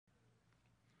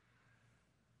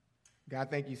God,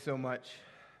 thank you so much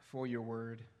for your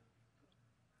word.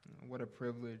 What a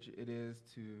privilege it is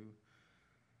to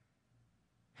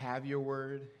have your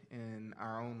word in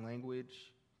our own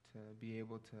language, to be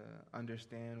able to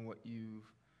understand what you've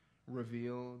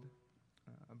revealed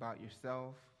about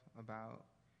yourself, about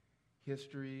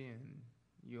history and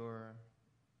your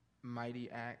mighty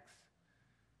acts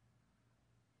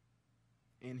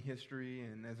in history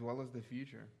and as well as the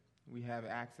future. We have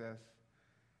access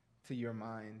to your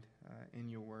mind in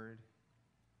your word.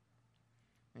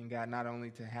 And God, not only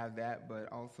to have that, but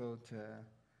also to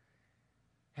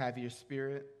have your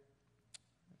spirit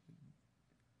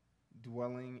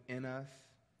dwelling in us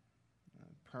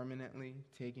permanently,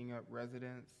 taking up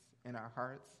residence in our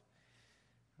hearts,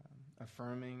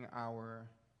 affirming our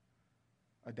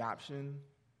adoption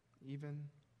even.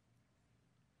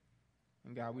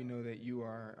 And God, we know that you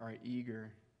are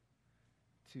eager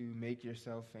to make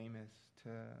yourself famous, to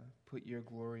put your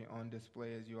glory on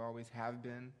display as you always have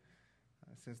been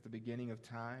since the beginning of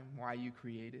time, why you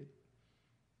created,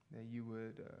 that you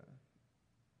would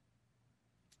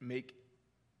make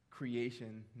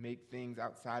creation, make things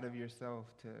outside of yourself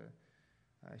to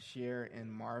share in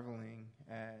marveling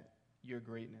at your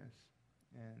greatness.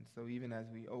 And so even as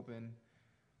we open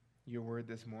your word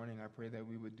this morning, I pray that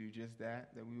we would do just that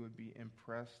we would be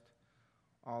impressed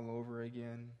all over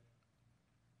again,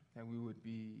 that we would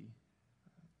be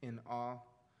in awe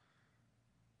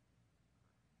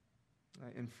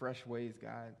in fresh ways,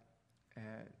 God,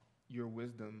 at your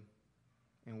wisdom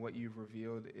and what you've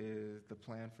revealed is the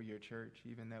plan for your church,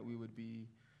 even that we would be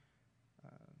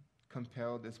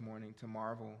compelled this morning to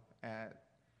marvel at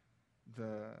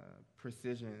the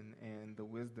precision and the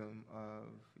wisdom of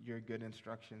your good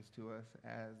instructions to us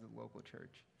as a local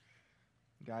church.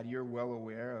 God, you're well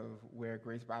aware of where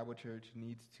Grace Bible Church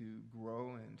needs to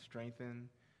grow and strengthen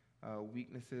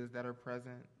weaknesses that are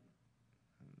present.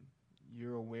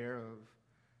 You're aware of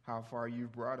how far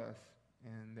you've brought us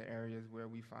in the areas where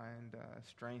we find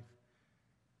strength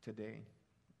today.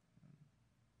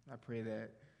 I pray that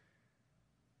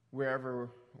whether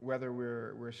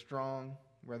we're strong,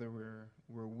 whether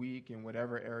we're weak in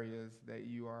whatever areas that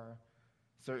you are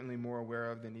certainly more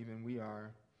aware of than even we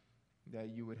are, that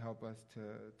you would help us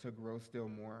to grow still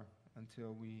more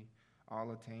until we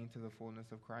all attain to the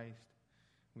fullness of Christ.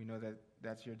 We know that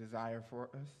that's your desire for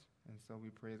us, and so we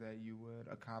pray that you would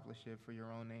accomplish it for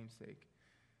your own name's sake.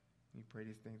 We pray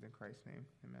these things in Christ's name.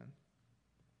 Amen.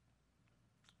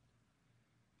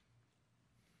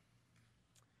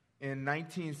 In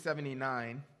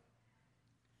 1979,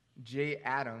 Jay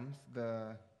Adams,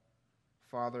 the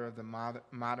father of the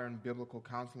modern biblical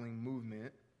counseling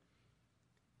movement,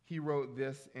 he wrote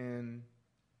this in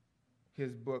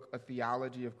his book, A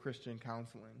Theology of Christian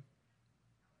Counseling.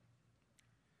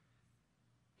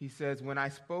 He says, "When I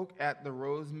spoke at the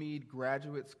Rosemead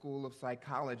Graduate School of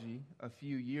Psychology a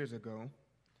few years ago,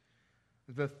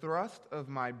 the thrust of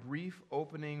my brief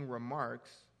opening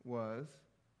remarks was,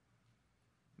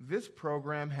 this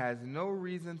program has no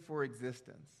reason for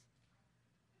existence."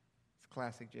 It's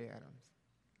classic Jay Adams.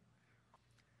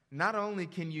 "Not only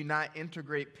can you not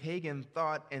integrate pagan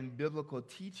thought and biblical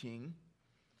teaching,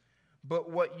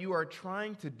 but what you are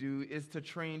trying to do is to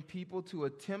train people to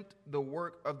attempt the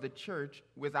work of the church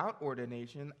without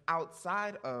ordination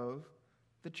outside of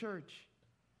the church.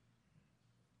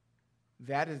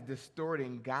 That is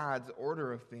distorting God's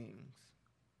order of things.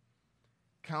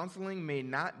 Counseling may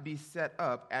not be set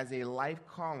up as a life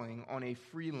calling on a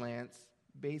freelance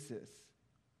basis.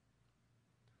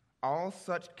 All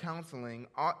such counseling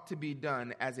ought to be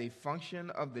done as a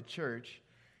function of the church,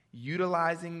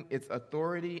 utilizing its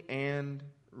authority and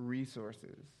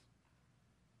resources."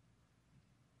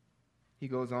 He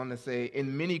goes on to say,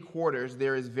 "In many quarters,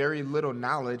 there is very little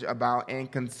knowledge about and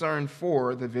concern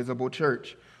for the visible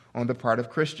church on the part of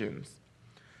Christians.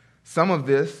 Some of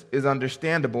this is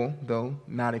understandable, though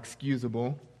not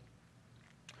excusable,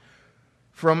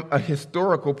 from a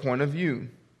historical point of view.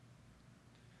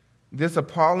 This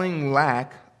appalling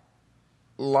lack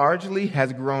largely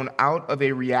has grown out of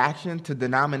a reaction to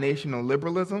denominational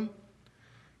liberalism,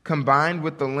 combined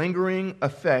with the lingering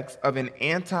effects of an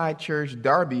anti-church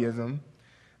Darbyism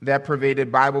that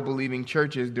pervaded Bible-believing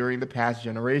churches during the past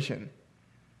generation.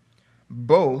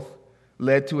 Both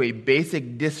led to a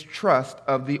basic distrust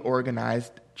of the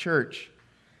organized church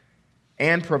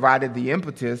and provided the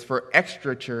impetus for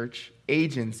extra-church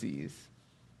agencies.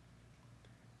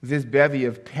 This bevy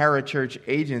of parachurch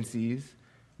agencies,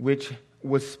 which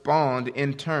was spawned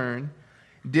in turn,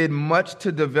 did much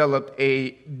to develop a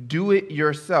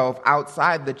do-it-yourself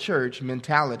outside the church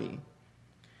mentality.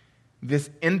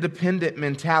 This independent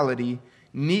mentality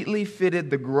neatly fitted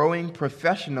the growing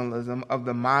professionalism of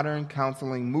the modern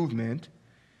counseling movement,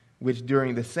 which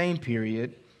during the same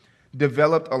period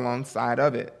developed alongside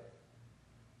of it.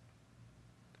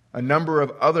 A number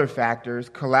of other factors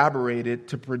collaborated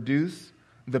to produce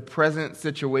the present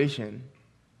situation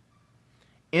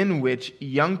in which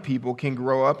young people can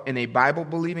grow up in a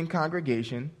Bible-believing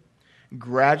congregation,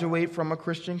 graduate from a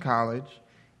Christian college,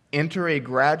 enter a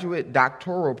graduate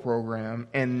doctoral program,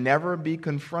 and never be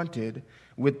confronted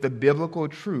with the biblical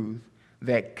truth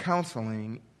that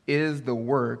counseling is the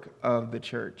work of the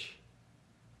church.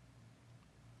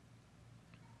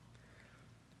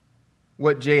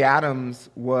 What Jay Adams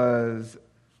was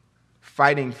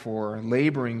fighting for,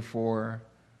 laboring for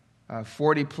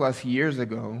 40 plus years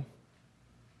ago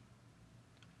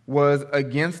was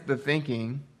against the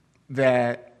thinking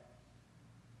that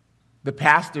the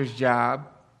pastor's job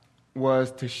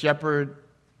was to shepherd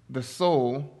the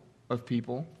soul of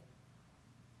people,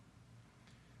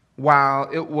 while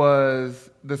it was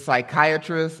the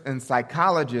psychiatrist and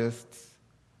psychologist's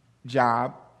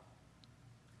job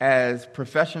as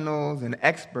professionals and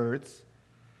experts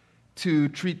to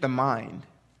treat the mind.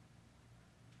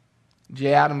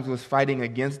 Jay Adams was fighting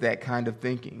against that kind of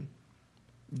thinking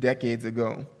decades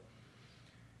ago.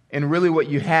 And really what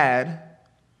you had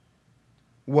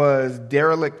was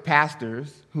derelict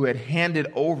pastors who had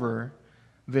handed over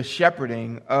the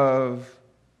shepherding of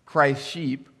Christ's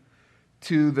sheep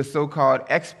to the so-called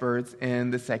experts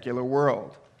in the secular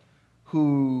world,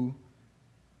 who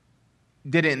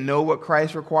didn't know what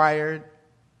Christ required,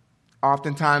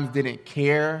 oftentimes didn't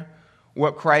care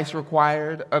what Christ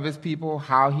required of his people,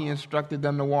 how he instructed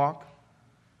them to walk.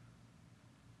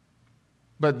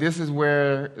 But this is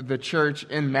where the church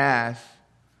en masse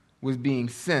was being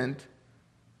sent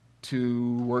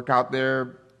to work out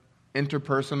their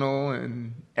interpersonal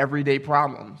and everyday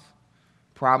problems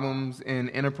in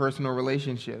interpersonal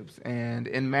relationships and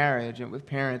in marriage and with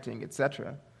parenting,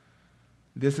 etc.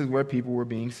 This is where people were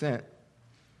being sent.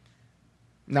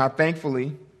 Now,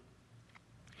 thankfully,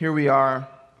 here we are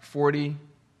 40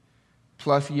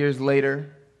 plus years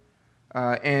later,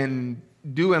 and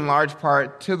due in large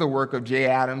part to the work of Jay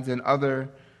Adams and other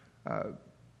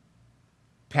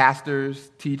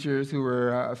pastors, teachers who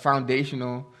were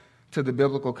foundational to the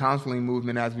biblical counseling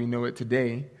movement as we know it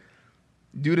today.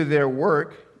 Due to their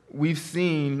work, we've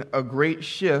seen a great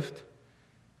shift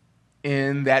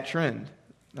in that trend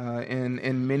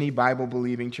in many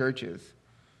Bible-believing churches.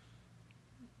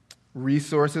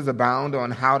 Resources abound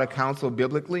on how to counsel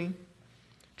biblically.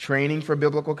 Training for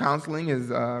biblical counseling is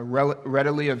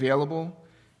readily available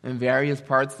in various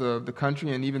parts of the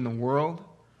country and even the world.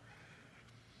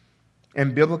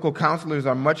 And biblical counselors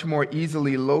are much more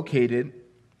easily located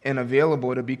and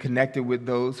available to be connected with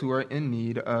those who are in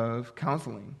need of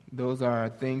counseling. Those are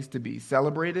things to be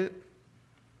celebrated.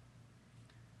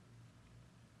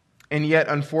 And yet,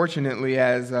 unfortunately,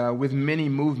 as with many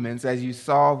movements, as you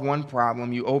solve one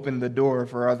problem, you open the door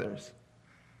for others.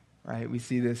 Right? We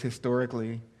see this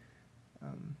historically.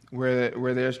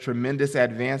 Where there's tremendous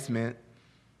advancement,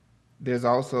 there's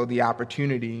also the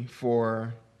opportunity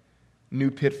for new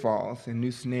pitfalls and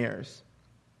new snares.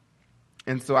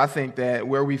 And so I think that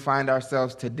where we find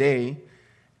ourselves today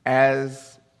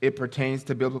as it pertains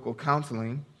to biblical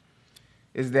counseling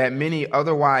is that many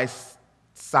otherwise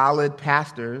solid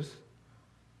pastors,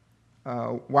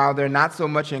 while they're not so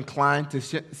much inclined to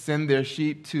send their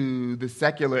sheep to the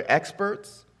secular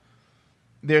experts,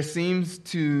 there seems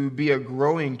to be a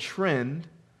growing trend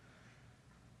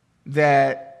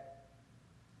that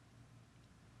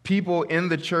people in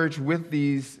the church with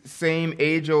these same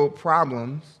age-old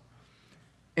problems,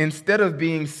 instead of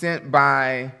being sent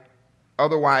by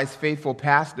otherwise faithful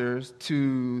pastors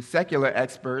to secular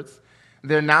experts,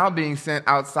 they're now being sent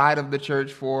outside of the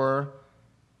church for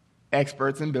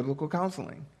experts in biblical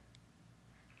counseling.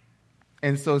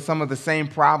 And so some of the same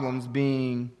problems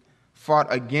being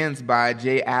fought against by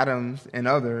Jay Adams and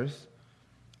others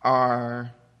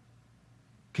are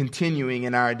continuing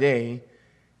in our day,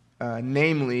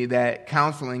 namely that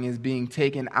counseling is being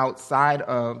taken outside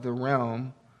of the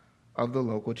realm of the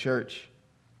local church.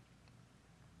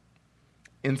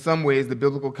 In some ways, the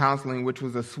biblical counseling, which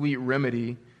was a sweet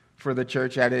remedy for the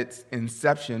church at its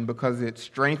inception because it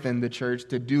strengthened the church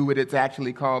to do what it's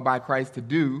actually called by Christ to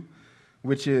do,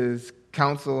 which is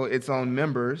counsel its own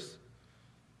members,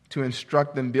 to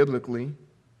instruct them biblically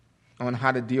on how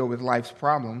to deal with life's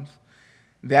problems,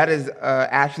 that has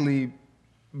actually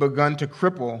begun to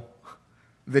cripple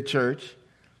the church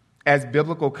as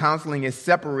biblical counseling is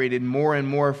separated more and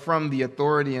more from the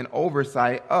authority and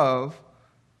oversight of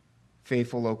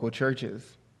faithful local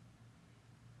churches.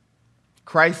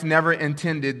 Christ never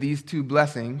intended these two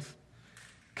blessings,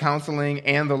 counseling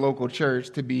and the local church,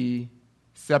 to be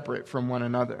separate from one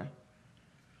another.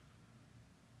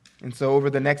 And so over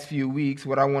the next few weeks,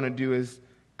 what I want to do is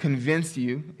convince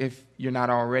you, if you're not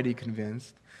already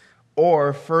convinced,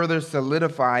 or further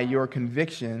solidify your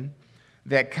conviction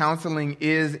that counseling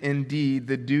is indeed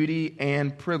the duty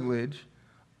and privilege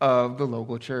of the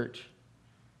local church.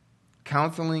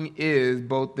 Counseling is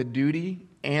both the duty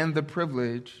and the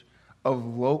privilege of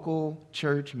local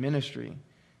church ministry.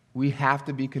 We have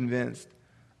to be convinced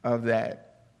of that.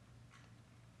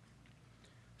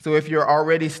 So if you're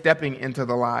already stepping into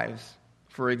the lives,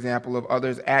 for example, of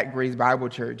others at Grace Bible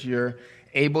Church, you're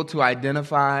able to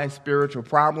identify spiritual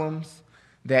problems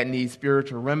that need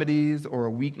spiritual remedies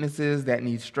or weaknesses that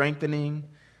need strengthening,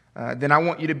 then I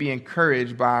want you to be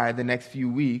encouraged by the next few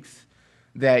weeks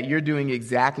that you're doing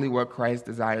exactly what Christ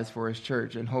desires for his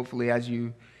church. And hopefully as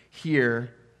you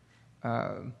hear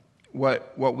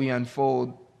what we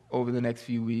unfold over the next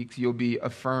few weeks, you'll be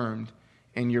affirmed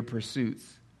in your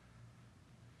pursuits.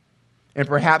 And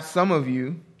perhaps some of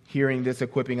you hearing this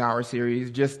Equipping Hour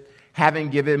series just haven't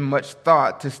given much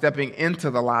thought to stepping into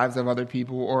the lives of other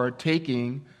people or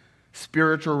taking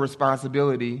spiritual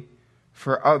responsibility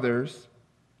for others,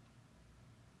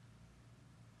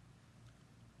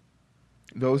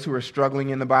 those who are struggling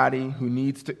in the body, who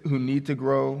need to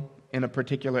grow in a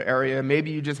particular area.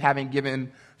 Maybe you just haven't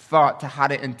given thought to how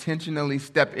to intentionally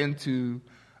step into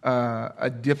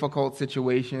a difficult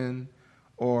situation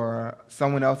or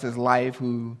someone else's life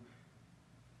who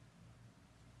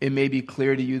it may be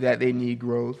clear to you that they need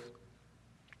growth.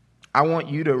 I want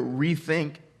you to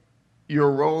rethink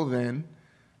your role then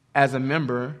as a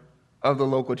member of the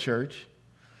local church,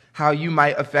 how you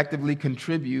might effectively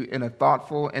contribute in a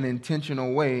thoughtful and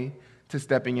intentional way to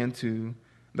stepping into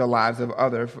the lives of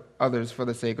others for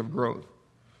the sake of growth.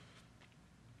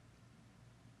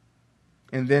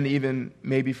 And then even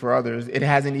maybe for others, it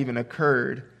hasn't even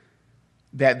occurred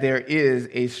that there is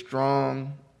a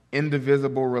strong,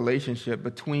 indivisible relationship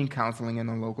between counseling and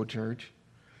the local church.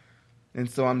 And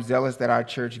so I'm zealous that our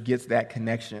church gets that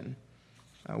connection.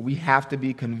 We have to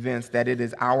be convinced that it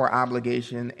is our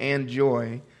obligation and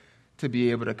joy to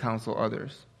be able to counsel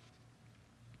others.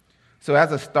 So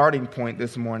as a starting point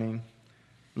this morning,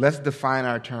 let's define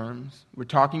our terms. We're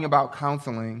talking about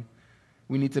counseling.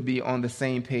 We need to be on the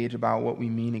same page about what we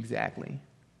mean exactly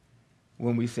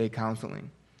when we say counseling.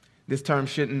 This term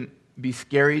shouldn't be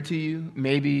scary to you.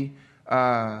 Maybe,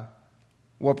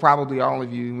 probably all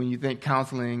of you, when you think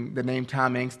counseling, the name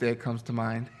Tom Angstead comes to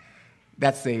mind.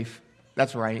 That's safe.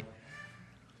 That's right.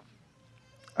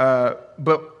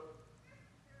 But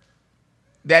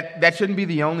that shouldn't be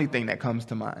the only thing that comes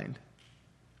to mind.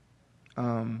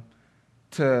 If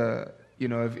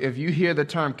you hear the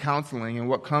term counseling and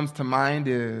what comes to mind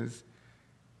is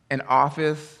an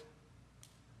office,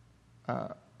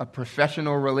 a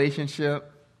professional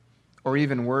relationship, or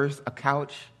even worse, a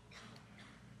couch,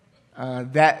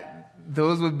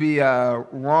 those would be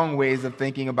wrong ways of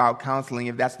thinking about counseling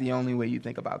if that's the only way you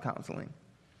think about counseling.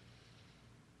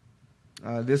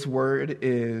 This word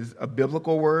is a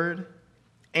biblical word,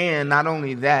 and not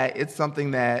only that, it's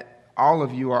something that all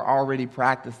of you are already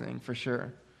practicing for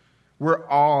sure. We're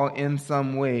all in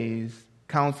some ways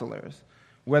counselors,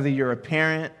 whether you're a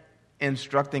parent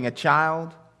instructing a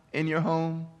child in your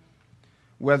home,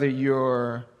 whether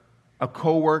you're a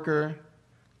coworker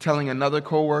telling another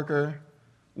coworker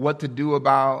what to do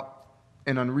about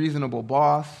an unreasonable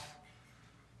boss,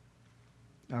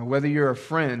 whether you're a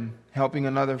friend helping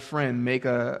another friend make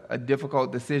a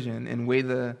difficult decision and weigh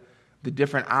the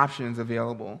different options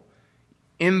available.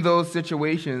 In those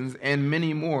situations and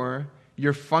many more,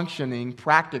 you're functioning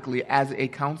practically as a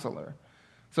counselor.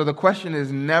 So the question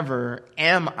is never,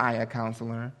 am I a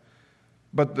counselor?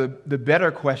 But the better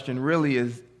question really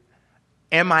is,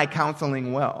 am I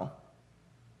counseling well?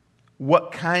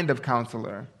 What kind of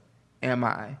counselor am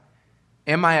I?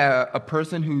 Am I a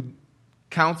person who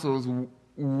counsels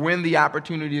when the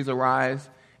opportunities arise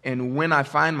and when I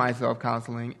find myself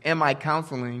counseling? Am I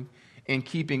counseling in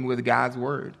keeping with God's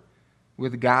word,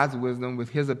 with God's wisdom, with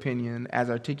his opinion as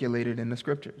articulated in the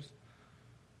scriptures?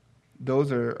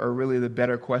 Those are really the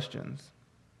better questions.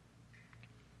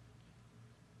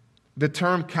 The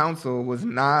term counsel was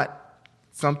not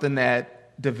something that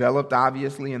developed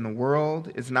obviously in the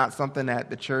world. It's not something that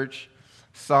the church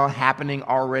saw happening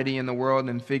already in the world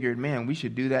and figured, man, we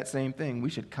should do that same thing. We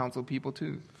should counsel people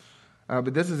too.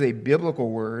 But this is a biblical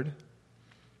word.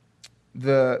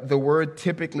 The word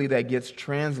typically that gets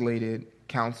translated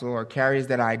counsel or carries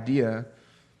that idea,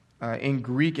 in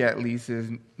Greek at least, is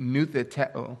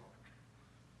noutheteo.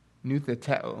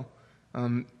 Noutheteo.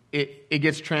 It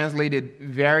gets translated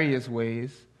various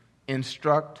ways: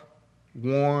 instruct,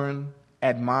 warn,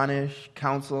 admonish,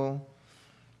 counsel.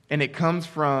 And it comes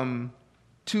from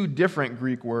two different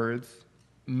Greek words,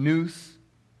 nous,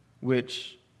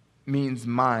 which means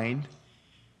mind,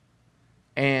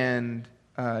 and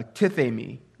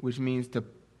tithemi, which means to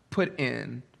put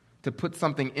in, to put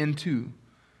something into.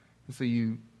 So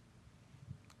you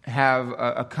have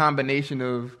a combination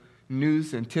of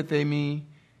nous and tithemi.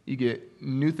 You get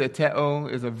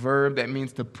noutheteo is a verb that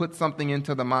means to put something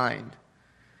into the mind.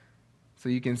 So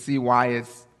you can see why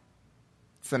it's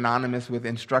synonymous with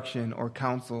instruction or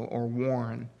counsel or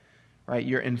warn, right?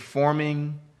 You're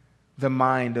informing the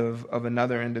mind of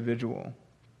another individual,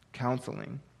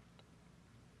 counseling.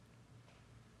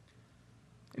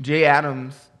 J.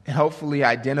 Adams helpfully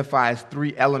identifies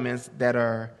three elements that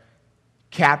are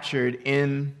captured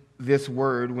in this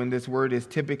word. When this word is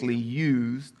typically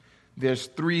used, there's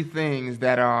three things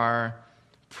that are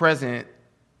present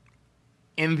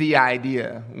in the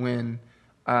idea when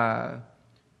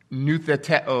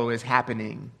noutheteo is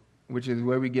happening, which is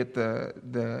where we get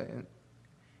the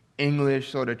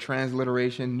English sort of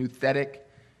transliteration, nouthetic.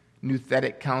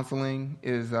 Nouthetic counseling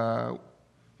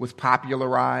was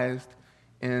popularized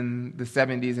in the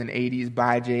 70s and 80s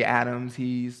by J. Adams.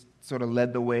 He's sort of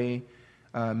led the way,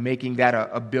 making that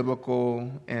a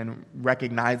biblical and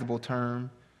recognizable term,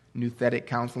 nouthetic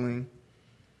counseling.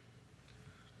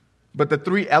 But the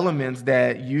three elements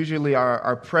that usually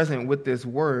are present with this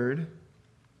word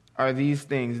are these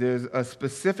things. There's a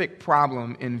specific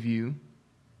problem in view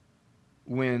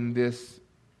when this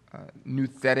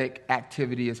nouthetic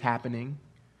activity is happening,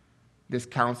 this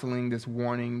counseling, this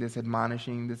warning, this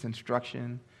admonishing, this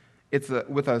instruction. It's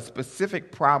with a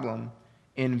specific problem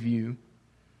in view.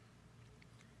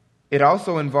 It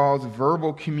also involves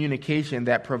verbal communication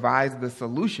that provides the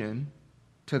solution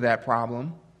to that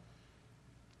problem.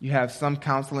 You have some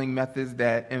counseling methods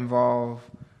that involve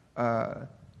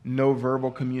no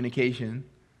verbal communication.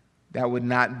 That would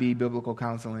not be biblical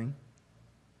counseling,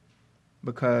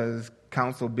 because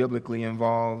counsel biblically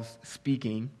involves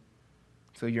speaking.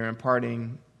 So you're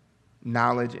imparting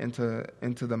knowledge into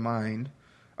the mind.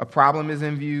 A problem is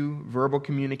in view, verbal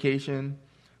communication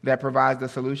that provides the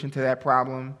solution to that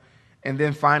problem. And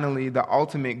then finally, the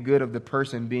ultimate good of the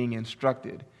person being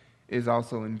instructed is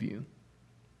also in view.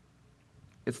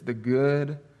 It's the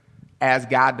good, as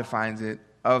God defines it,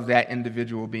 of that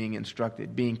individual being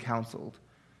instructed, being counseled.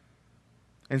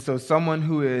 And so someone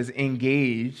who is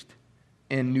engaged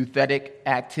in nouthetic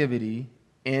activity,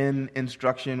 in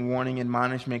instruction, warning,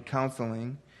 admonishment,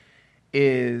 counseling,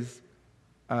 is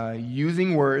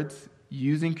using words,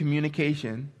 using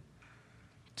communication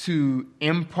to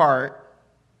impart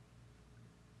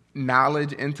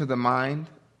knowledge into the mind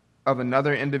of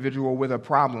another individual with a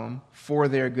problem for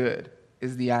their good,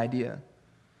 is the idea.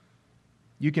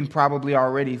 You can probably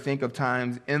already think of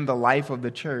times in the life of the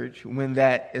church when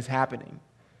that is happening.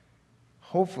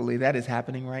 Hopefully that is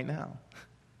happening right now.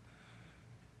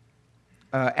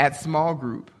 At small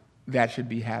group, that should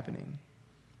be happening.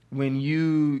 When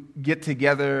you get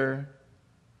together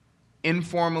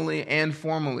informally and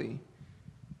formally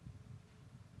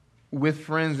with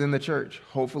friends in the church,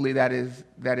 hopefully that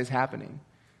is happening.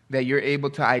 That you're able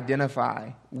to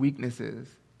identify weaknesses,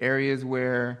 areas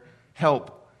where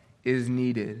help is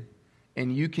needed,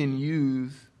 and you can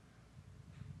use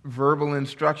verbal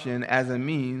instruction as a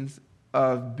means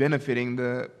of benefiting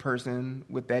the person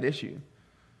with that issue.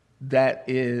 That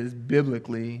is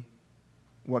biblically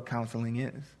what counseling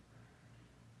is.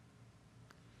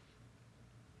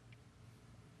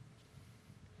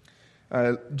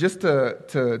 Just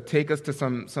to take us to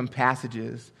some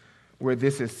passages where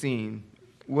this is seen,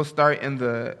 we'll start in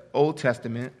the Old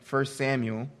Testament, 1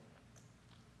 Samuel,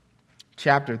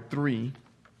 chapter 3.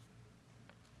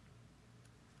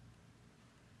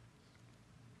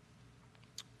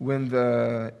 When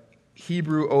the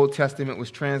Hebrew Old Testament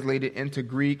was translated into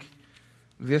Greek,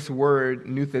 this word,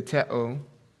 noutheteo,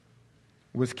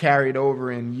 was carried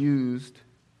over and used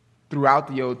throughout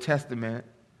the Old Testament,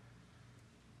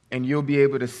 and you'll be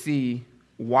able to see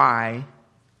why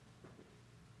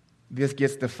this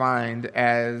gets defined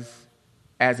as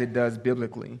it does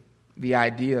biblically. The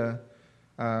idea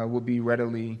will be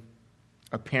readily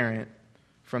apparent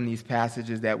from these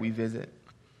passages that we visit.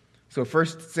 So 1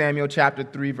 Samuel chapter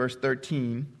 3, verse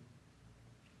 13,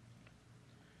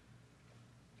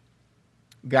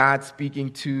 God speaking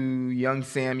to young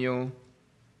Samuel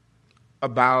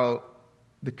about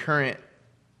the current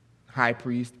high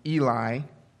priest, Eli.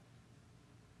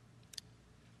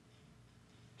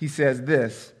 He says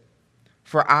this,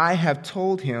 For I have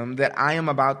told him that I am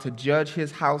about to judge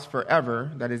his house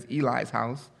forever," that is Eli's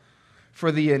house,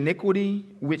 "for the iniquity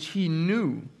which he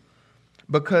knew,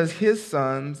 because his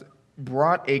sons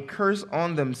brought a curse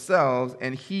on themselves,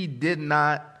 and he did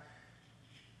not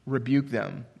rebuke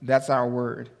them." That's our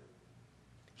word.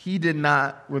 He did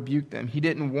not rebuke them. He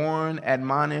didn't warn,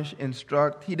 admonish,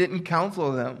 instruct. He didn't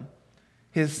counsel them.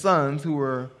 His sons, who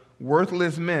were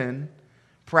worthless men,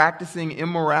 practicing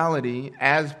immorality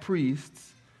as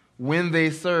priests when they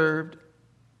served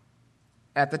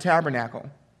at the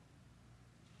tabernacle.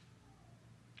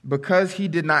 Because he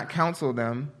did not counsel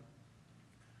them,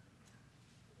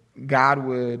 God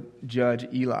would judge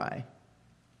Eli.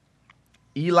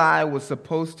 Eli was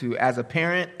supposed to, as a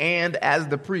parent and as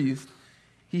the priest,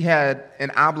 he had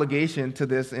an obligation to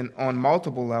this on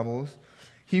multiple levels.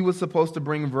 He was supposed to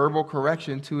bring verbal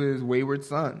correction to his wayward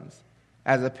sons.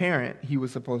 As a parent, he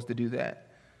was supposed to do that.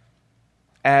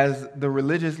 As the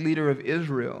religious leader of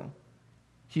Israel,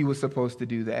 he was supposed to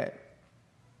do that.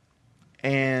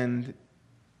 And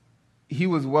he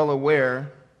was well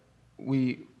aware,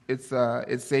 it's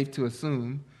safe to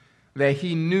assume, that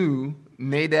he knew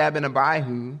Nadab and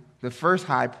Abihu, the first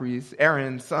high priest,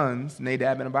 Aaron's sons,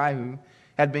 Nadab and Abihu,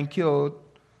 had been killed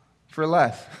for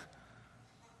less.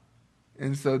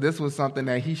 And so this was something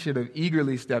that he should have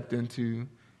eagerly stepped into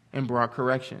and brought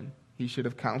correction. He should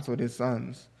have counseled his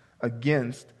sons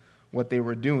against what they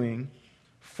were doing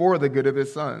for the good of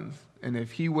his sons. And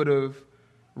if he would have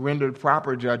rendered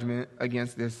proper judgment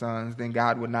against his sons, then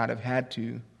God would not have had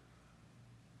to.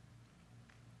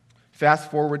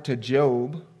 Fast forward to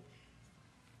Job,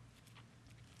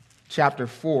 chapter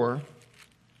 4.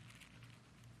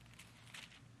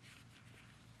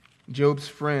 Job's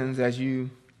friends, as you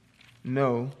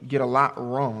know, get a lot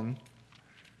wrong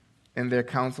in their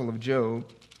counsel of Job.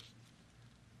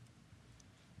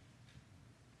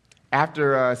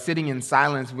 After sitting in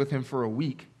silence with him for a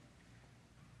week,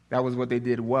 that was what they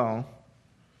did well.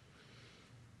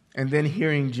 And then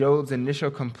hearing Job's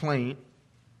initial complaint,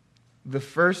 the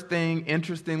first thing,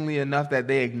 interestingly enough, that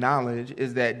they acknowledge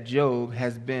is that Job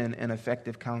has been an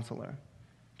effective counselor.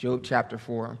 Job chapter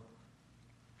 4.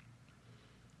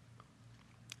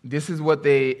 This is what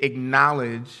they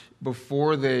acknowledge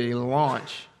before they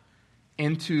launch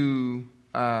into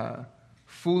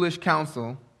foolish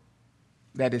counsel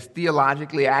that is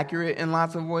theologically accurate in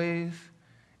lots of ways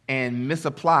and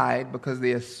misapplied because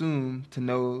they assume to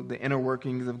know the inner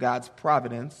workings of God's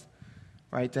providence,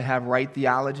 right? To have right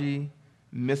theology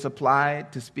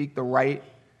misapplied, to speak the right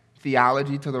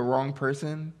theology to the wrong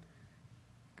person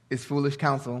is foolish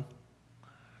counsel.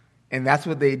 And that's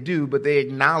what they do, but they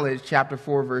acknowledge, chapter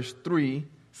 4, verse 3,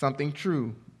 something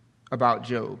true about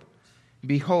Job.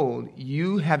 "Behold,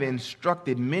 you have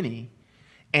instructed many,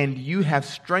 and you have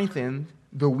strengthened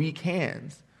the weak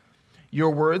hands.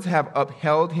 Your words have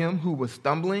upheld him who was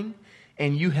stumbling,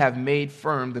 and you have made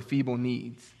firm the feeble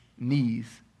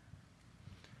knees."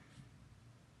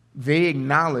 They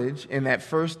acknowledge in that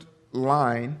first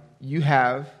line, "You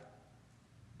have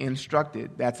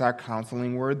instructed." That's our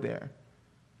counseling word there.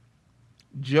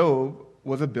 Job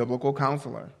was a biblical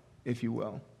counselor, if you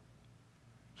will.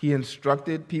 He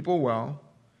instructed people well.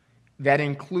 That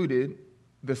included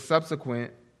the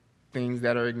subsequent things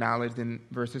that are acknowledged in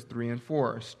verses 3 and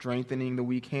 4. Strengthening the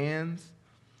weak hands,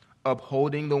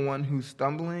 upholding the one who's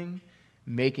stumbling,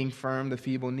 making firm the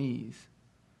feeble knees.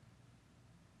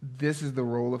 This is the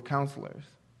role of counselors.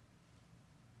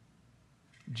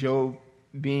 Job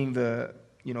being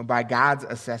by God's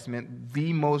assessment,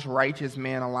 the most righteous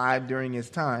man alive during his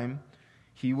time,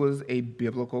 he was a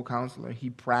biblical counselor. He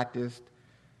practiced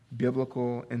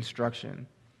biblical instruction.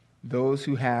 Those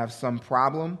who have some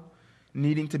problem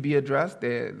needing to be addressed,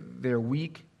 they're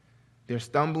weak, they're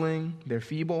stumbling, they're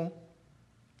feeble.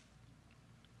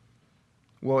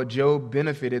 Well, Job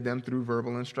benefited them through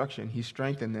verbal instruction. He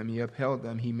strengthened them, he upheld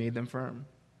them, he made them firm.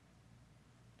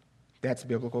 That's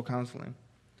biblical counseling.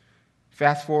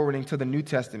 Fast forwarding to the New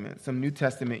Testament, some New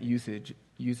Testament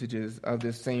usages of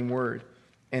this same word.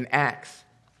 In Acts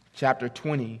chapter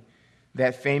 20,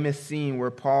 that famous scene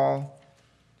where Paul,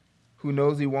 who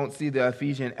knows he won't see the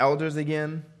Ephesian elders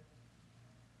again,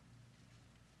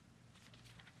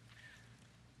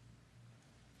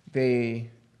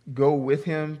 they go with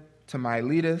him to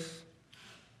Miletus,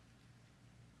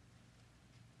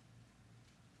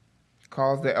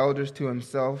 calls the elders to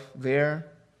himself there.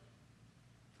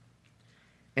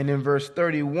 And in verse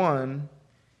 31,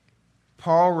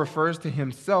 Paul refers to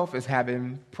himself as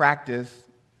having practiced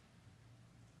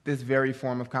this very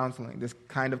form of counseling, this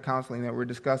kind of counseling that we're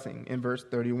discussing in verse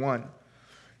 31.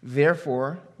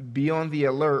 Therefore, be on the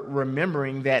alert,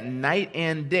 remembering that night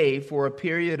and day for a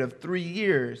period of 3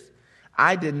 years,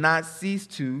 I did not cease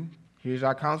to, here's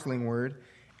our counseling word,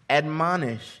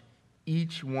 admonish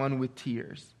each one with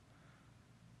tears.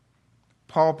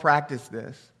 Paul practiced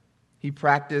this. He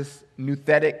practiced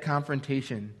nouthetic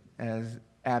confrontation, as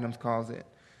Adams calls it.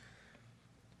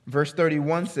 Verse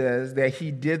 31 says that he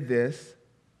did this,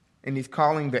 and he's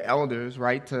calling the elders,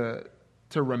 right, to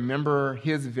remember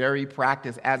his very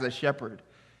practice as a shepherd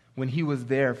when he was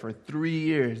there for 3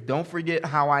 years. Don't forget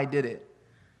how I did it.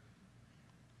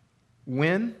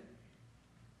 When?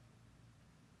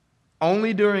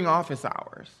 Only during office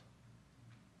hours.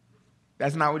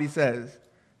 That's not what he says.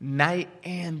 Night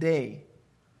and day.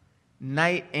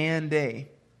 Night and day.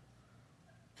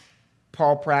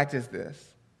 Paul practiced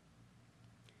this.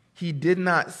 He did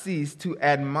not cease to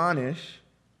admonish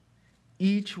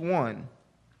each one.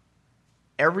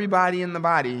 Everybody in the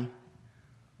body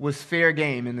was fair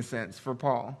game, in a sense, for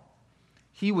Paul.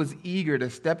 He was eager to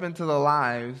step into the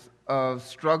lives of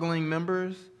struggling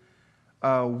members,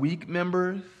 weak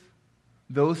members,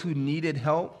 those who needed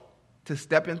help, to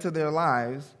step into their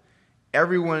lives.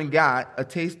 Everyone got a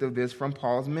taste of this from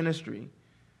Paul's ministry.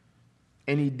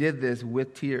 And he did this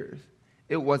with tears.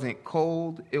 It wasn't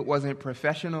cold. It wasn't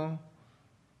professional.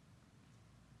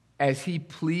 As he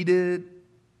pleaded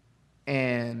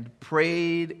and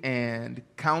prayed and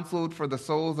counseled for the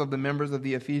souls of the members of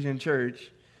the Ephesian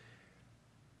church,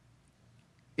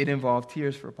 it involved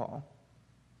tears for Paul.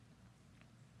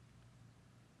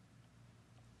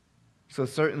 So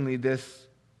certainly this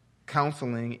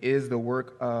counseling is the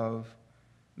work of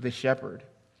the shepherd.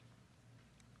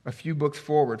 A few books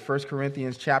forward, 1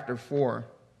 Corinthians chapter 4,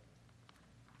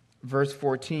 verse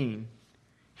 14.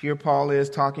 Here Paul is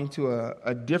talking to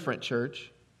a different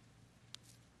church.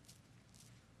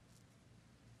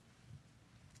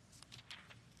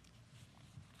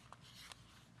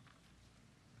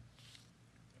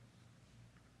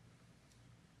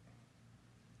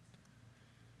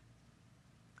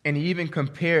 And he even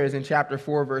compares in chapter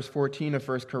 4, verse 14 of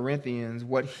 1 Corinthians,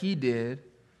 what he did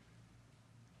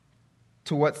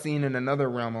to what's seen in another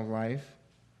realm of life.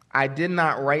 I did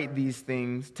not write these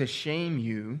things to shame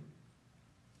you,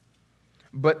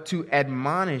 but to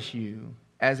admonish you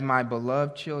as my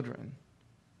beloved children.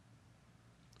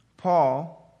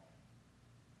 Paul,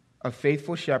 a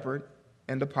faithful shepherd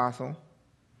and apostle,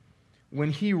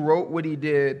 when he wrote what he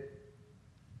did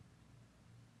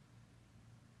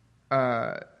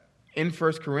in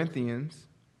 1 Corinthians,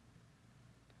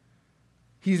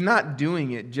 he's not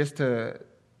doing it just to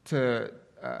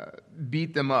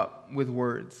beat them up with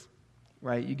words,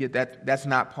 right? You get that? That's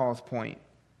not Paul's point.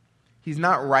 He's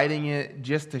not writing it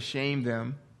just to shame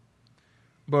them,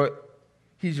 but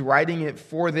he's writing it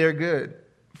for their good,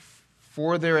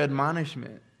 for their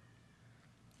admonishment,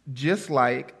 just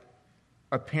like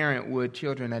a parent would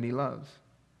children that he loves,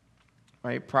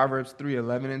 right? Proverbs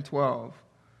 3:11 and 12.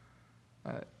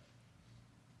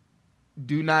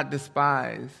 Do not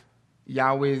despise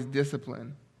Yahweh's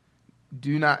discipline.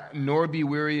 Do not, nor be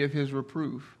weary of his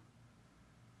reproof.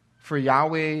 For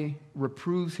Yahweh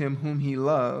reproves him whom he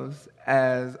loves,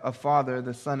 as a father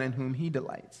the son in whom he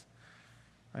delights.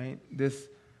 Right? This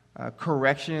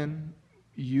correction,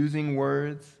 using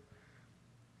words,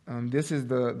 this is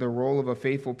the role of a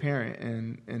faithful parent.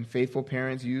 And faithful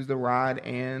parents use the rod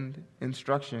and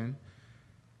instruction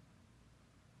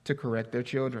to correct their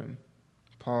children.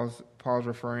 Paul's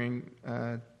referring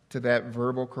to that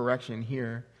verbal correction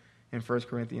here in 1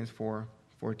 Corinthians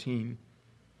 4:14.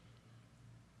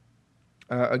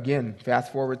 Again,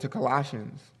 fast forward to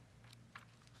Colossians.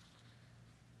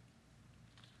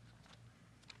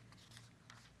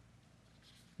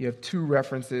 You have two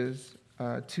references,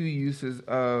 two uses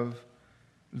of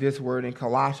this word in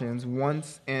Colossians.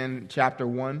 Once in chapter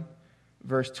 1,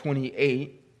 verse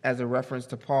 28, as a reference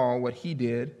to Paul, what he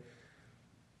did.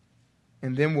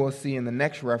 And then we'll see in the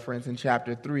next reference in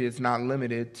chapter 3, it's not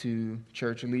limited to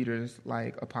church leaders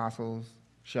like apostles,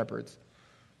 shepherds.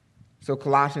 So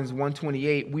Colossians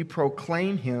 1:28, we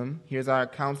proclaim him, here's our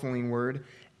counseling word,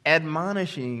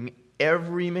 admonishing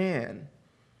every man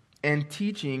and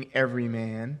teaching every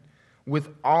man with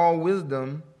all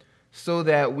wisdom, so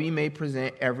that we may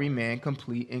present every man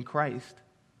complete in Christ.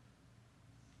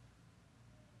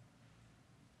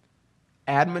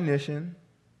 Admonition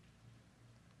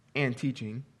and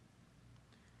teaching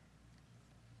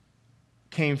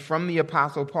came from the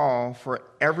Apostle Paul for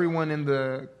everyone in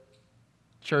the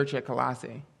church at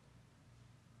Colossae.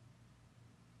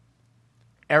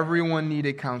 Everyone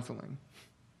needed counseling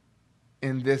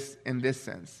in this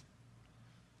sense.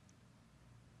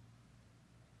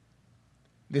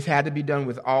 This had to be done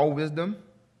with all wisdom,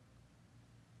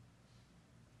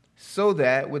 so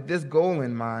that with this goal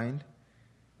in mind,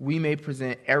 we may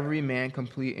present every man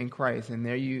complete in Christ. And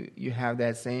there you have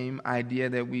that same idea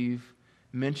that we've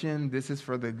mentioned. This is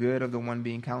for the good of the one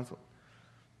being counseled.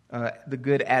 The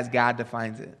good as God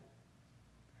defines it.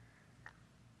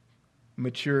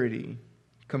 Maturity,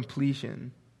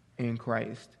 completion in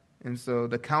Christ. And so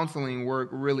the counseling work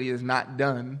really is not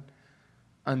done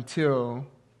until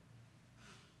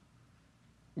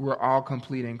we're all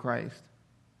complete in Christ.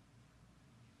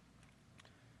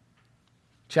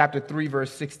 Chapter 3,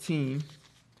 verse 16.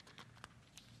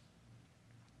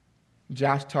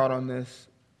 Josh taught on this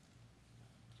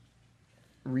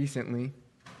recently.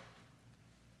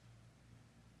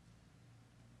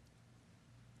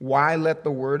 Why let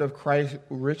the word of Christ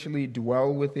richly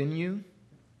dwell within you,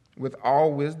 with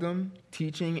all wisdom,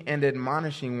 teaching and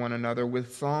admonishing one another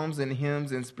with psalms and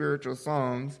hymns and spiritual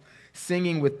songs,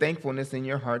 singing with thankfulness in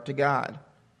your heart to God.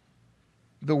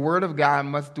 The word of God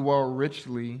must dwell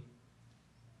richly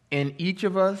in each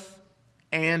of us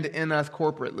and in us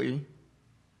corporately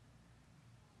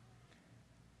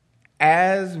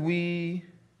as we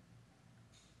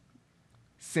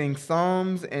sing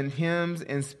psalms and hymns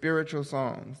and spiritual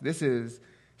songs. This is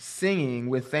singing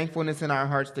with thankfulness in our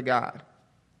hearts to God.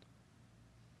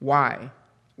 Why?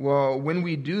 Well, when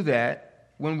we do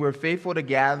that, when we're faithful to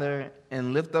gather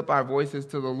and lift up our voices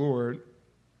to the Lord,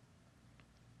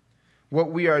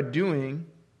 what we are doing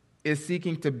is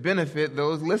seeking to benefit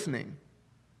those listening,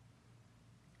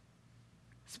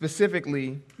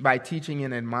 specifically by teaching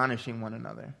and admonishing one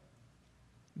another.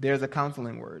 There's a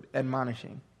counseling word,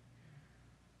 admonishing.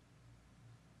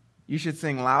 You should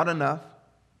sing loud enough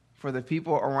for the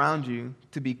people around you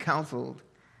to be counseled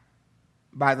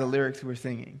by the lyrics we're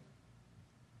singing.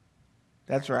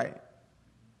 That's right.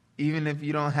 Even if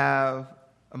you don't have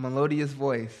a melodious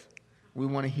voice, we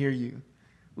want to hear you.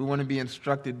 We want to be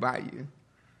instructed by you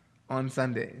on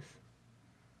Sundays.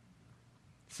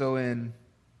 So in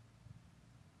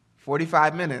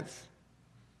 45 minutes,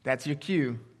 that's your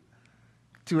cue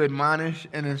to admonish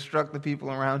and instruct the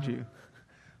people around you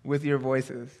with your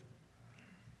voices.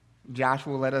 Josh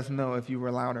will let us know if you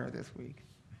were louder this week.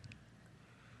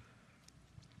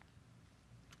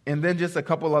 And then just a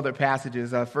couple other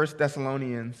passages. 1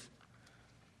 Thessalonians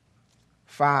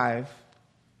 5.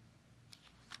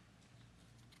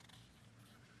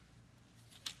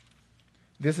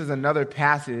 This is another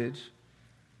passage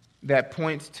that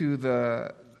points to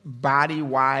the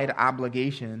body-wide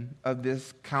obligation of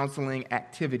this counseling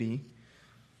activity.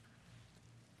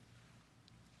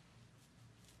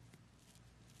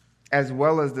 As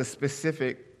well as the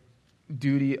specific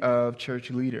duty of church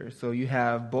leaders. So you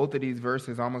have both of these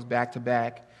verses almost back to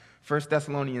back. 1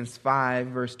 Thessalonians 5,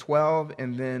 verse 12,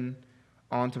 and then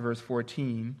on to verse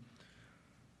 14.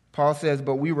 Paul says,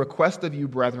 "But we request of you,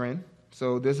 brethren,"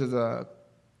 so this is a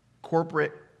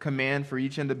corporate command for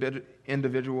each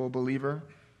individual believer.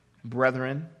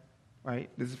 Brethren, right?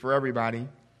 This is for everybody.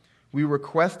 "We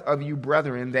request of you,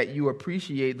 brethren, that you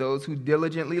appreciate those who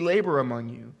diligently labor among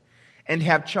you and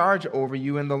have charge over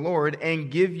you in the Lord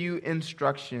and give you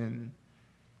instruction,"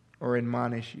 or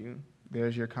admonish you.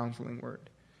 There's your counseling word.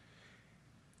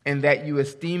 "And that you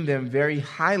esteem them very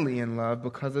highly in love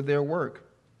because of their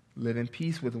work. Live in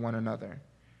peace with one another."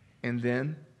 And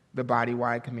then the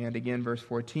body-wide command again, verse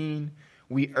 14.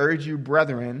 "We urge you,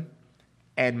 brethren,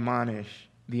 admonish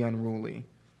the unruly.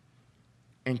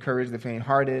 Encourage the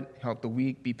faint-hearted, help the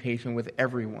weak, be patient with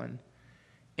everyone."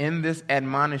 In this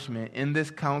admonishment, in this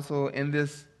counsel, in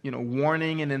this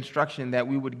warning and instruction that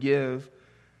we would give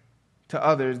to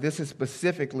others, this is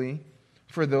specifically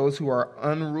for those who are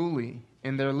unruly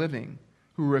in their living,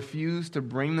 who refuse to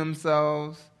bring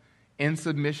themselves in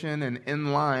submission and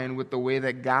in line with the way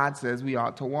that God says we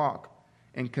ought to walk,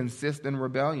 and consist in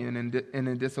rebellion and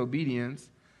in disobedience.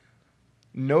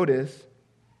 Notice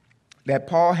that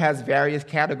Paul has various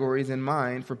categories in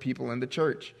mind for people in the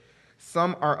church.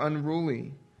 Some are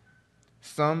unruly.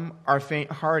 Some are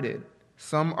faint-hearted.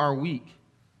 Some are weak.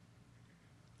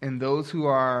 And those who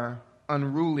are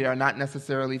unruly are not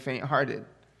necessarily faint-hearted.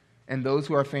 And those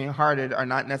who are faint-hearted are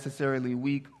not necessarily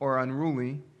weak or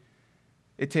unruly.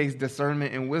 It takes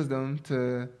discernment and wisdom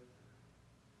to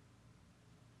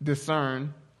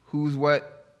discern who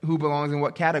belongs in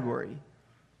what category.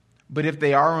 But if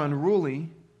they are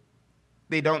unruly,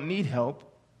 they don't need help.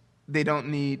 They don't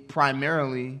need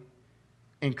primarily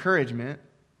encouragement.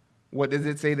 What does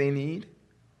it say they need?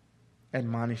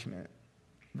 Admonishment.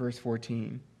 Verse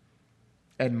 14.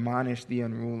 Admonish the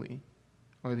unruly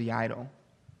or the idle.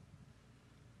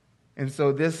 And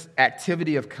so this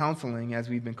activity of counseling, as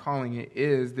we've been calling it,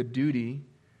 is the duty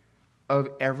of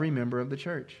every member of the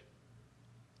church.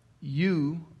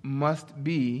 You must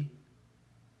be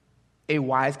a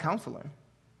wise counselor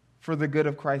for the good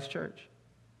of Christ's church,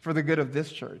 for the good of this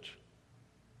church.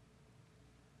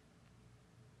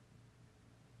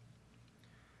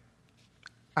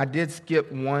 I did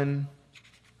skip one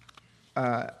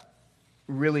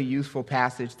really useful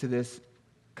passage to this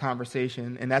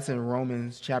conversation, and that's in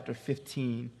Romans chapter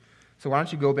 15. So why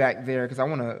don't you go back there, because I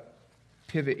want to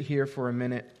pivot here for a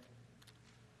minute.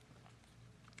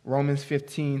 Romans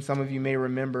 15, some of you may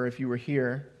remember if you were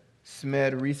here,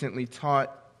 Smed recently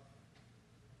taught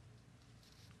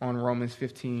on Romans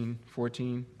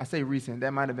 15:14. I say recent,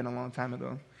 that might have been a long time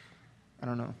ago. I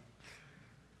don't know.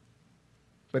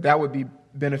 But that would be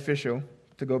beneficial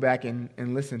to go back and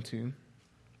listen to.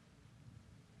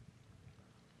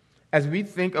 As we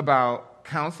think about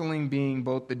counseling being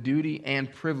both the duty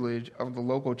and privilege of the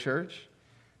local church,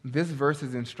 this verse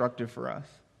is instructive for us.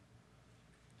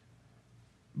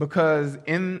 Because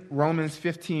in Romans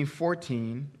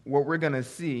 15:14, what we're going to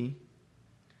see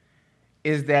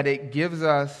is that it gives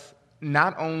us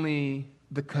not only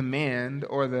the command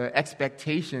or the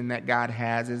expectation that God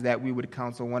has is that we would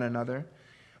counsel one another,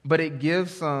 but it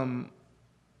gives some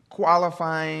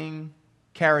qualifying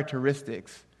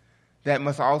characteristics that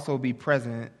must also be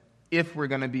present if we're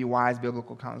going to be wise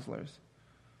biblical counselors.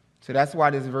 So that's why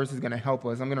this verse is going to help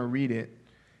us. I'm going to read it,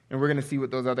 and we're going to see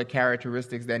what those other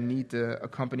characteristics that need to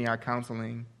accompany our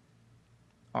counseling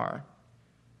are.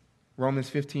 Romans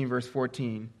 15, verse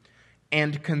 14.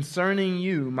 And concerning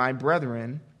you, my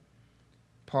brethren,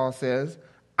 Paul says,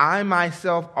 I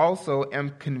myself also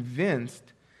am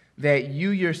convinced that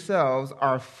you yourselves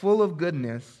are full of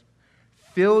goodness,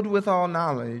 filled with all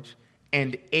knowledge,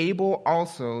 and able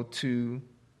also to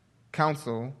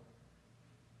counsel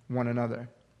one another.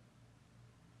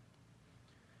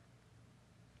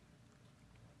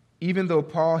 Even though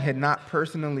Paul had not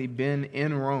personally been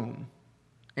in Rome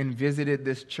and visited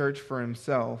this church for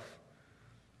himself,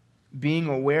 being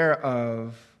aware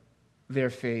of their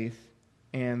faith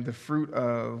and the fruit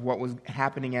of what was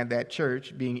happening at that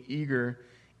church, being eager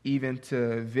even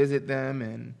to visit them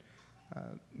and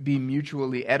be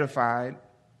mutually edified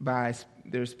by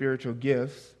their spiritual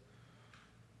gifts,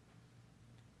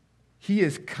 he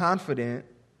is confident,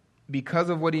 because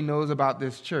of what he knows about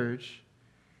this church,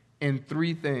 in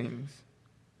three things.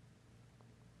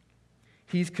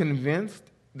 He's convinced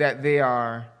that they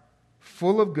are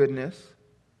full of goodness,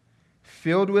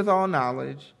 filled with all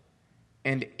knowledge,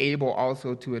 and able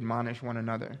also to admonish one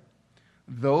another.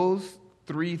 Those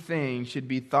three things should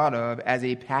be thought of as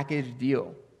a package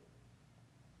deal.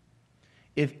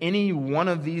 If any one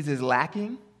of these is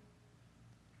lacking,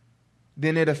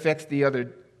 then it affects the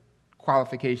other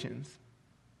qualifications.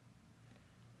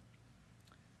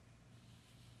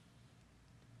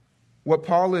 What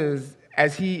Paul is,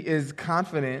 as he is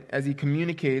confident, as he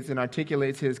communicates and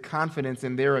articulates his confidence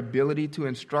in their ability to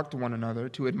instruct one another,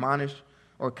 to admonish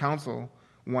or counsel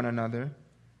one another,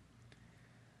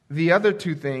 the other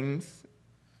two things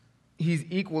he's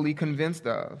equally convinced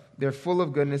of. They're full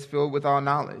of goodness, filled with all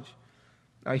knowledge.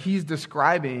 He's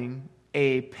describing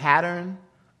a pattern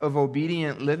of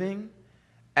obedient living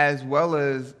as well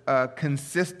as a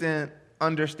consistent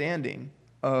understanding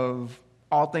of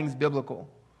all things biblical.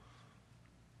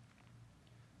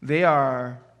 They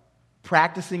are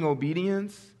practicing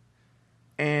obedience,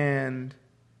 and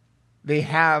they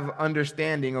have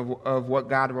understanding of what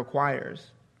God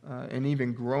requires, and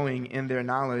even growing in their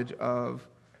knowledge of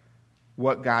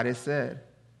what God has said.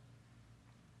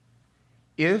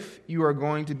 If you are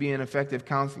going to be an effective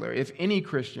counselor, if any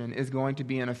Christian is going to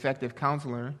be an effective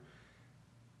counselor,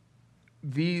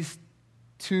 these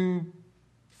two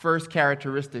first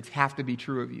characteristics have to be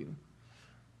true of you.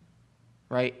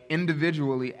 Right?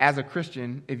 Individually, as a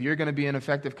Christian, if you're going to be an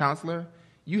effective counselor,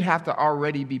 you have to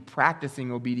already be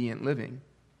practicing obedient living.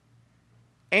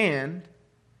 And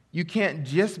you can't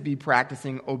just be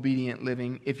practicing obedient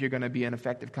living if you're going to be an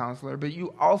effective counselor, but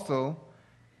you also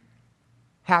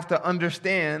have to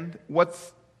understand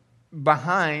what's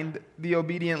behind the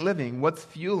obedient living, what's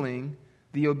fueling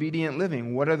the obedient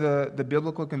living. What are the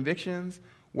biblical convictions?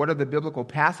 What are the biblical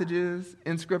passages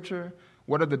in Scripture?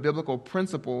 What are the biblical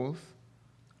principles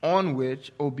on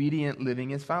which obedient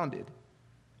living is founded?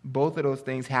 Both of those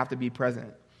things have to be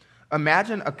present.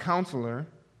 Imagine a counselor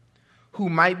who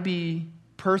might be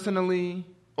personally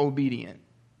obedient.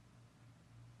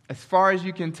 As far as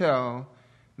you can tell,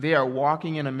 they are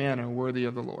walking in a manner worthy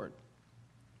of the Lord.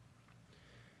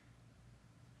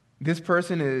 This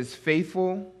person is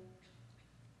faithful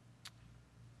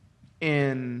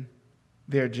in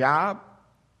their job.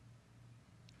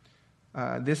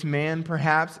 This man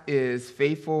perhaps is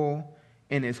faithful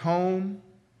in his home.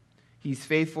 He's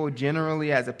faithful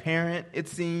generally as a parent, it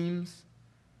seems.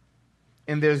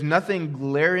 And there's nothing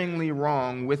glaringly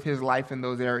wrong with his life in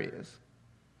those areas.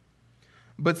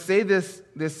 But say this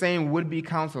same would-be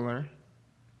counselor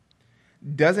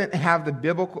doesn't have the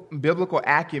biblical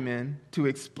acumen to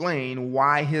explain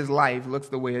why his life looks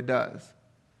the way it does.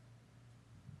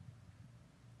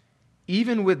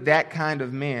 Even with that kind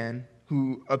of man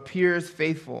who appears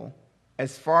faithful,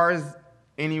 as far as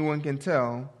anyone can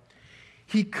tell,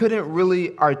 he couldn't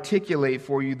really articulate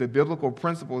for you the biblical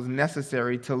principles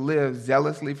necessary to live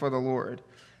zealously for the Lord.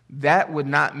 That would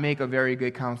not make a very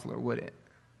good counselor, would it?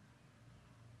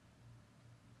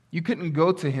 You couldn't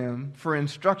go to him for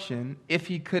instruction if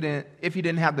he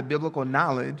didn't have the biblical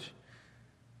knowledge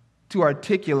to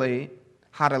articulate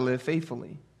how to live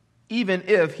faithfully, even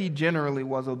if he generally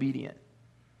was obedient.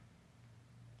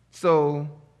 So,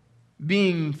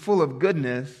 being full of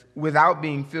goodness without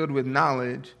being filled with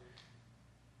knowledge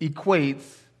equates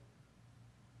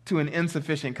to an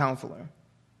insufficient counselor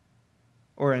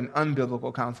or an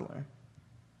unbiblical counselor.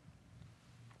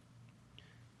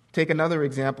 Take another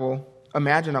example.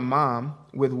 Imagine a mom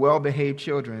with well-behaved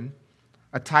children,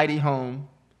 a tidy home,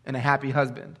 and a happy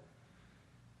husband.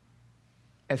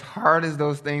 As hard as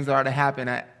those things are to happen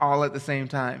all at the same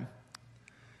time,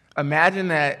 imagine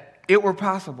that it were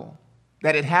possible,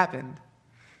 that it happened.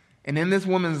 And in this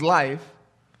woman's life,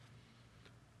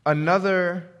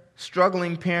 another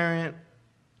struggling parent,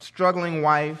 struggling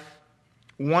wife,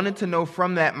 wanted to know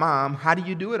from that mom, how do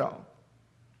you do it all?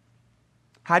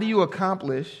 How do you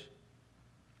accomplish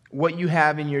what you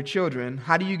have in your children?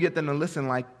 How do you get them to listen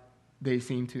like they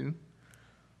seem to?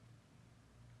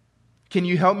 Can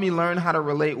you help me learn how to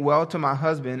relate well to my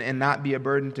husband and not be a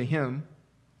burden to him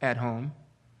at home?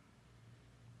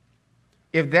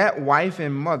 If that wife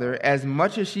and mother, as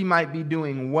much as she might be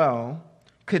doing well,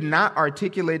 could not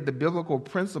articulate the biblical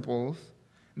principles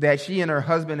that she and her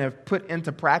husband have put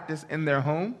into practice in their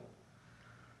home,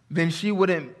 then she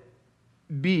wouldn't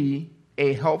be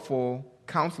a helpful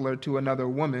counselor to another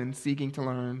woman seeking to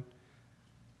learn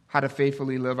how to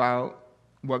faithfully live out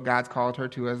what God's called her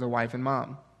to as a wife and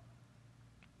mom.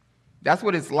 That's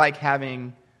what it's like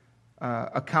having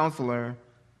a counselor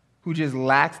who just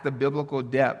lacks the biblical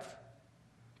depth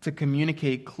to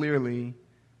communicate clearly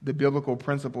the biblical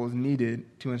principles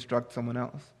needed to instruct someone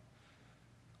else.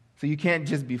 So you can't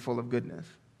just be full of goodness.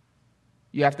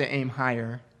 You have to aim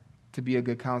higher to be a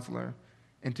good counselor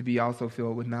and to be also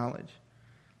filled with knowledge.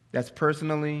 That's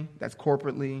personally, that's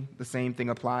corporately, the same thing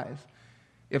applies.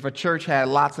 If a church had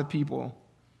lots of people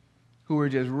who were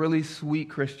just really sweet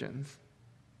Christians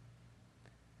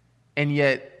and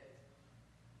yet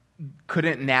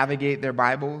couldn't navigate their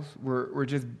Bibles, were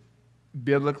just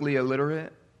biblically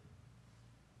illiterate,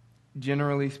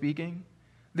 generally speaking,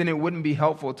 then it wouldn't be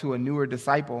helpful to a newer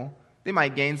disciple. They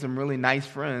might gain some really nice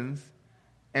friends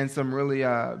and some really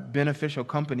beneficial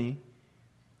company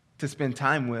to spend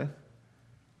time with.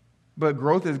 But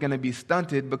growth is going to be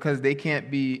stunted because they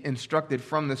can't be instructed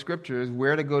from the scriptures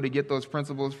where to go to get those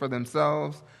principles for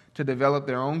themselves, to develop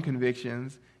their own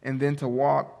convictions, and then to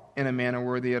walk in a manner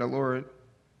worthy of the Lord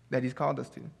that he's called us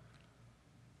to.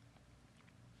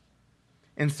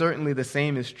 And certainly the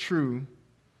same is true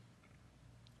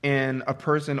in a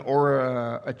person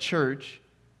or a church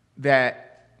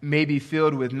that may be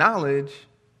filled with knowledge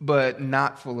but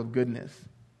not full of goodness,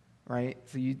 right?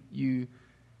 So you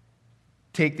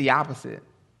take the opposite.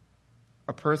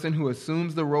 A person who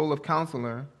assumes the role of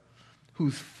counselor,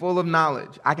 who's full of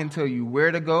knowledge. I can tell you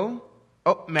where to go.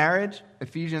 Oh, marriage,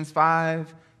 Ephesians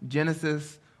 5,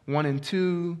 Genesis 1 and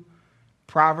 2,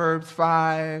 Proverbs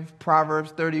 5,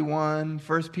 Proverbs 31,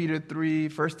 1 Peter 3,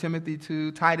 1 Timothy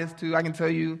 2, Titus 2. I can tell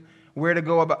you where to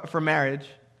go for marriage.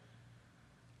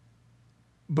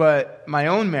 But my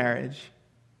own marriage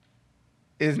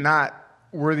is not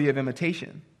worthy of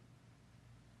imitation.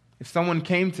 If someone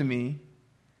came to me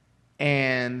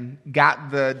and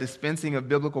got the dispensing of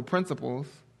biblical principles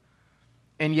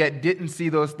and yet didn't see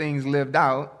those things lived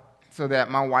out, so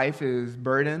that my wife is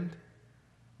burdened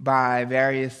by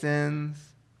various sins,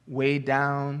 weighed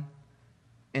down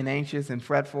and anxious and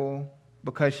fretful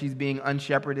because she's being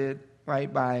unshepherded,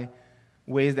 right, by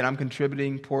ways that I'm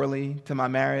contributing poorly to my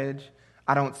marriage.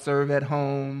 I don't serve at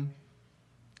home.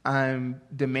 I'm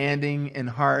demanding and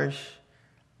harsh.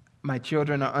 My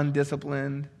children are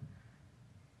undisciplined.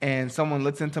 And someone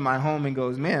looks into my home and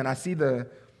goes, man, I see the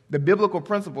biblical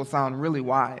principles sound really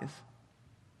wise.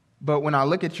 But when I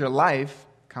look at your life,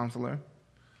 counselor,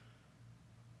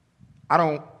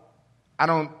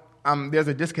 there's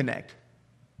a disconnect.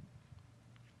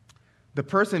 the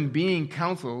person being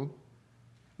counseled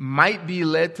might be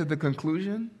led to the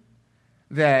conclusion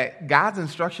that God's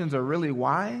instructions are really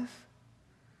wise,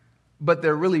 but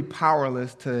they're really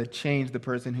powerless to change the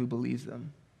person who believes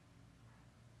them.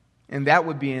 And that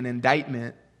would be an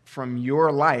indictment from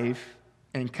your life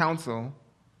and counsel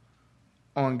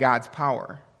on God's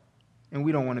power. And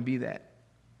we don't want to be that,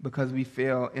 because we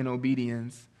fail in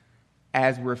obedience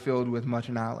as we're filled with much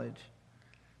knowledge.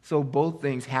 So both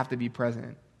things have to be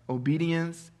present,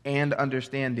 obedience and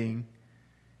understanding,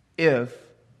 if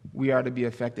we are to be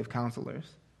effective counselors.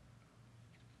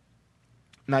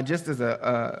 Now, just as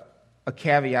a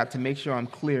caveat to make sure I'm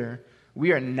clear,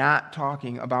 we are not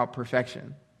talking about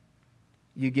perfection.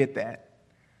 You get that?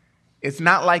 It's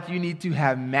not like you need to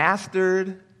have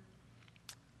mastered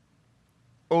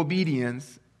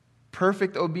obedience,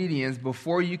 perfect obedience,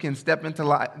 before you can step into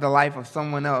the life of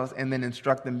someone else and then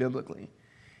instruct them biblically.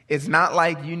 It's not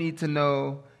like you need to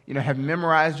know, have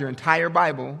memorized your entire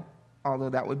Bible, although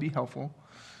that would be helpful,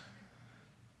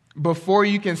 before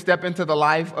you can step into the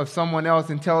life of someone else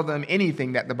and tell them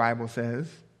anything that the Bible says,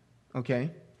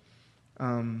 okay?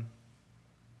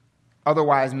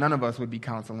 Otherwise, none of us would be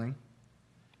counseling.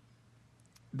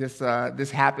 This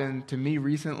happened to me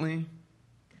recently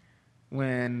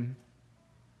when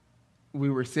we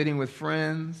were sitting with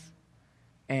friends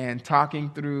and talking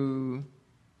through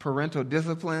parental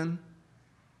discipline,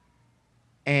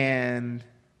 and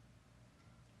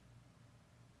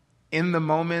in the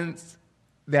moments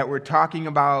that we're talking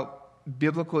about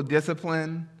biblical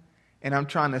discipline, and I'm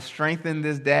trying to strengthen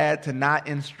this dad to not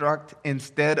instruct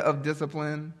instead of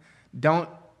discipline. Don't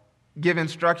give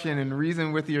instruction and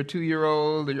reason with your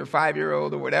 2-year-old or your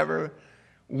 5-year-old or whatever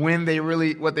when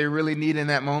what they really need in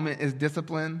that moment is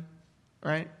discipline,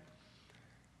 right?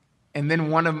 And then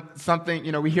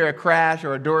we hear a crash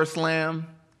or a door slam,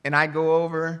 and I go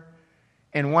over,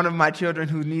 and one of my children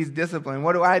who needs discipline,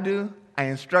 what do? I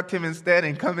instruct him instead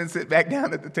and come and sit back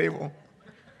down at the table.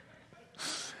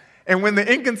 And when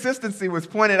the inconsistency was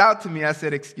pointed out to me, I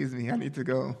said, excuse me, I need to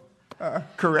go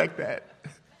correct that.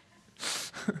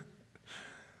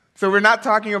 So we're not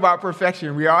talking about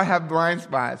perfection. We all have blind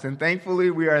spots, and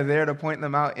thankfully we are there to point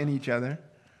them out in each other.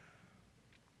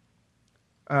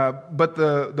 But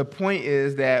the point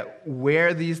is that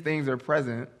where these things are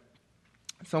present,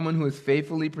 someone who is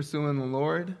faithfully pursuing the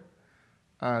Lord,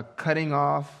 cutting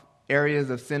off areas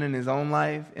of sin in his own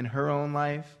life, in her own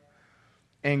life,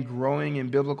 and growing in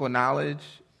biblical knowledge,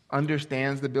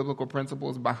 understands the biblical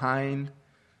principles behind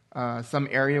some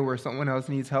area where someone else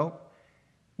needs help,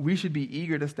 we should be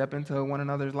eager to step into one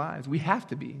another's lives. We have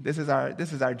to be. This is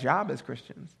our job as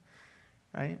Christians,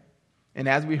 right? And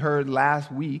as we heard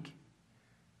last week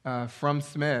from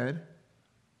SMED,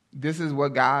 this is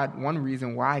one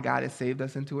reason why God has saved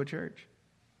us into a church.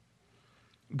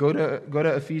 Go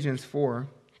to Ephesians 4,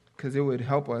 because it would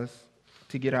help us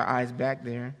to get our eyes back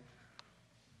there.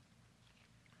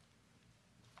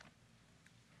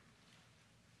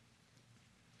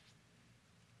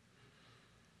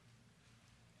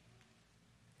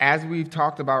 As we've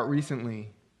talked about recently,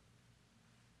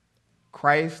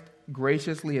 Christ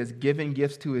graciously has given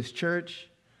gifts to his church,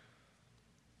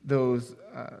 those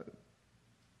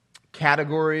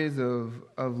categories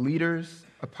of leaders,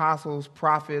 apostles,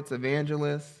 prophets,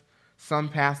 evangelists, some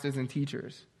pastors and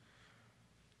teachers.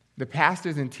 The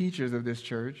pastors and teachers of this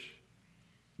church,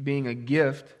 being a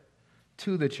gift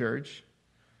to the church,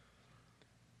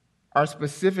 are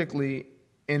specifically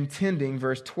intending,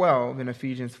 verse 12 in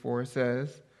Ephesians 4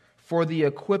 says, for the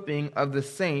equipping of the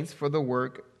saints for the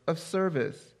work of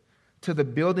service, to the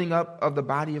building up of the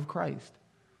body of Christ.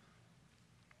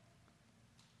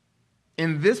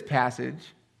 In this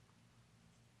passage,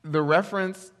 the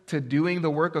reference to doing the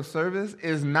work of service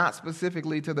is not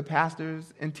specifically to the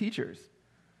pastors and teachers.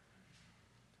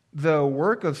 The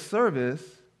work of service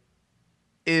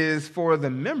is for the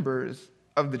members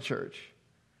of the church,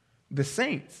 the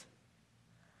saints.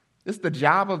 It's the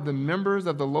job of the members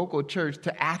of the local church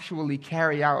to actually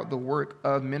carry out the work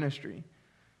of ministry.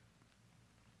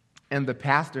 And the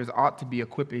pastors ought to be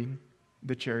equipping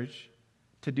the church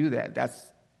to do that. That's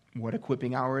what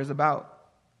Equipping Hour is about.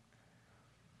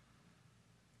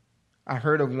 I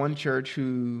heard of one church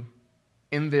who,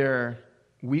 in their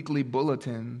weekly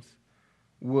bulletins,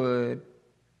 would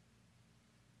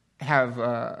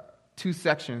have 2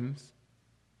 sections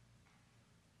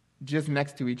just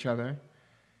next to each other.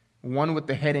 One with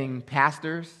the heading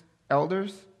pastors,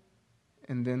 elders,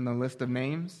 and then the list of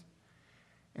names.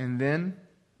 And then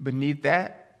beneath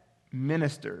that,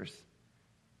 ministers.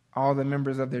 All the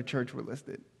members of their church were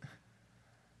listed.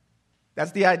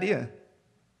 That's the idea.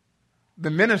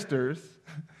 The ministers,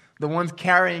 the ones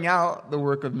carrying out the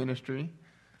work of ministry,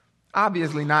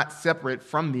 obviously not separate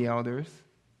from the elders,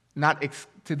 not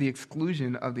to the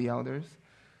exclusion of the elders,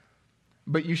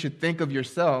 but you should think of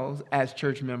yourselves as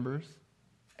church members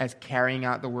as carrying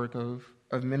out the work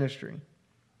of ministry.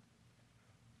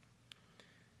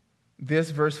 This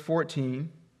verse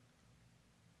 14,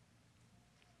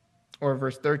 or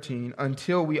verse 13,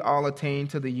 until we all attain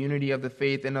to the unity of the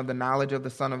faith and of the knowledge of the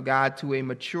Son of God, to a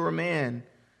mature man,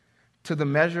 to the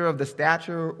measure of the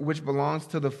stature which belongs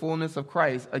to the fullness of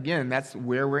Christ. Again, that's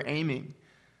where we're aiming.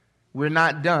 We're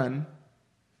not done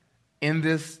in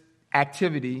this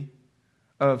activity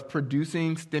of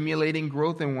producing, stimulating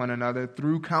growth in one another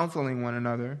through counseling one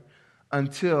another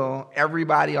until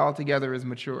everybody altogether is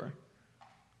mature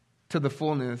to the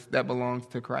fullness that belongs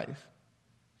to Christ.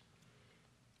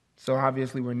 So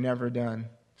obviously we're never done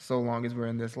so long as we're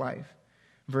in this life.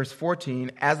 Verse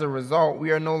 14, as a result,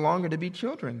 we are no longer to be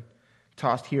children,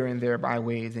 tossed here and there by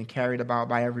waves and carried about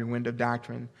by every wind of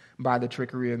doctrine, by the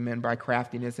trickery of men, by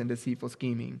craftiness and deceitful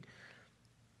scheming.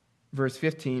 Verse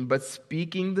 15, but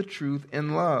speaking the truth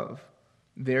in love.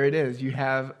 There it is. You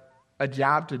have a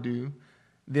job to do.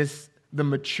 The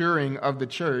maturing of the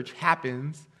church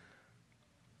happens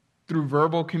through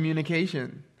verbal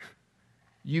communication.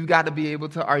 You've got to be able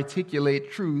to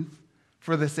articulate truth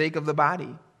for the sake of the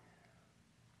body.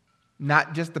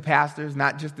 Not just the pastors,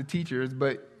 not just the teachers,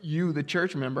 but you, the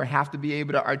church member, have to be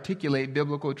able to articulate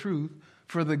biblical truth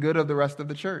for the good of the rest of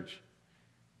the church.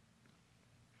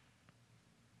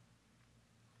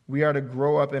 We are to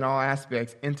grow up in all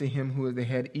aspects into him who is the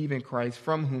head, even Christ,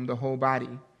 from whom the whole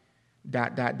body, ...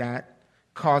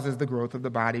 causes the growth of the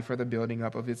body for the building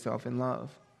up of itself in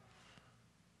love.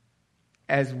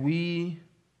 As we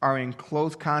are in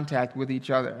close contact with each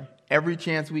other, every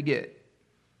chance we get,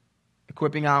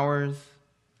 equipping hours,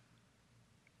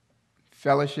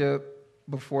 fellowship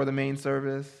before the main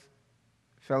service,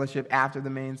 fellowship after the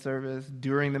main service,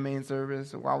 during the main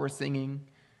service, while we're singing,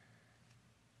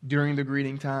 during the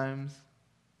greeting times,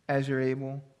 as you're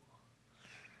able,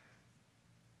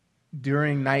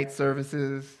 during night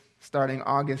services, starting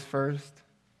August 1st,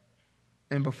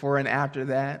 and before and after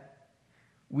that.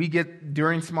 We get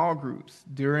during small groups,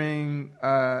 during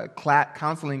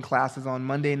counseling classes on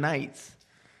Monday nights,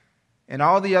 and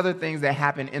all the other things that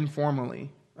happen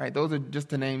informally, right? Those are just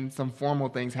to name some formal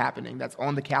things happening that's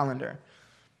on the calendar.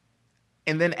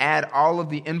 And then add all of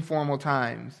the informal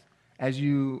times as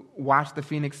you watch the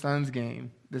Phoenix Suns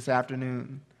game this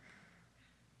afternoon,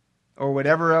 or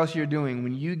whatever else you're doing.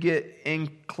 When you get in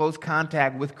close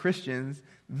contact with Christians,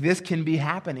 this can be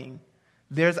happening.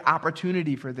 There's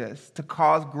opportunity for this to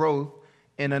cause growth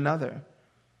in another.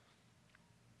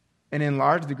 And in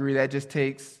large degree, that just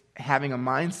takes having a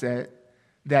mindset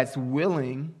that's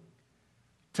willing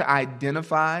to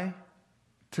identify,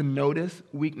 to notice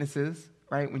weaknesses,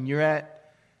 right? When you're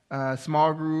at a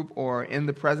small group or in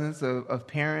the presence of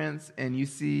parents and you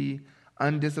see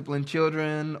undisciplined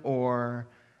children, or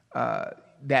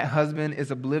that husband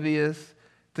is oblivious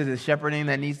to the shepherding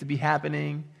that needs to be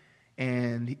happening,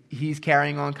 and he's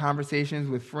carrying on conversations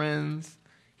with friends.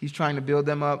 He's trying to build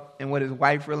them up, and what his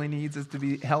wife really needs is to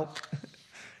be helped,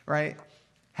 right?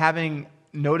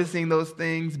 Noticing those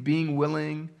things, being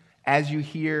willing as you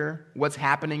hear what's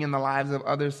happening in the lives of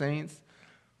other saints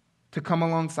to come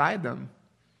alongside them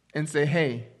and say,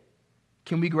 hey,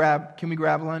 can we grab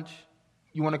lunch?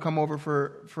 You want to come over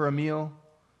for a meal?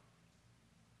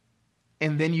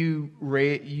 And then you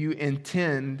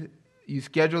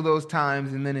schedule those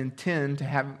times and then intend to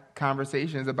have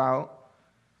conversations about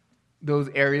those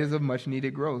areas of much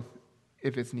needed growth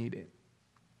if it's needed.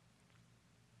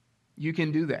 You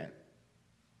can do that.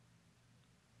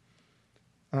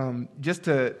 Just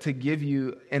to give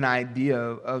you an idea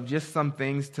of just some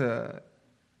things to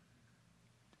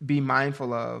be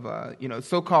mindful of,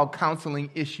 so-called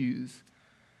counseling issues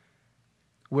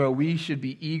where we should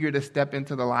be eager to step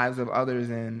into the lives of others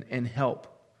and help.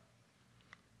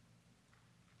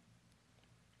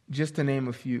 Just to name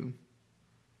a few.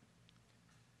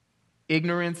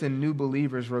 Ignorance in new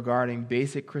believers regarding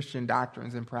basic Christian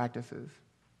doctrines and practices.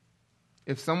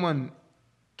 If someone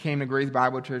came to Grace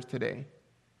Bible Church today,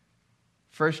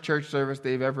 first church service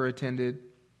they've ever attended,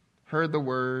 heard the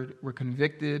word, were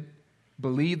convicted,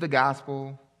 believed the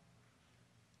gospel,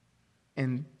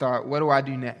 and thought, what do I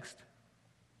do next?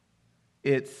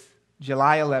 It's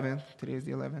July 11th. Today's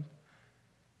the 11th.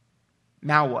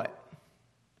 Now what?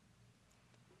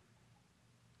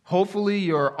 Hopefully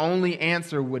your only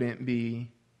answer wouldn't be,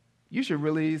 you should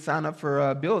really sign up for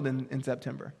a build in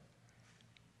September.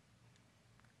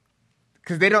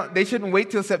 Because they shouldn't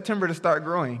wait till September to start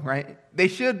growing, right? They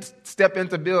should step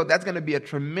into build. That's going to be a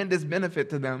tremendous benefit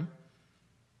to them.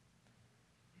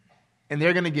 And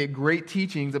they're going to get great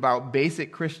teachings about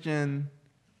basic Christian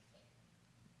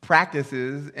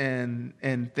practices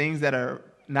and things that are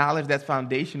knowledge that's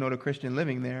foundational to Christian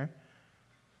living there.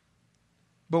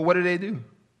 But what do?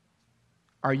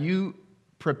 Are you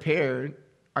prepared?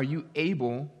 Are you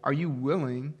able? Are you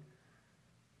willing?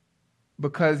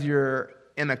 Because you're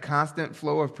in a constant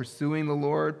flow of pursuing the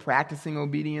Lord, practicing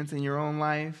obedience in your own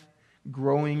life,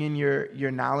 growing in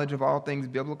your knowledge of all things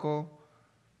biblical,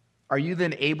 are you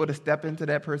then able to step into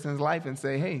that person's life and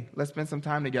say, hey, let's spend some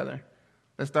time together.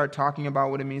 Let's start talking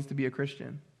about what it means to be a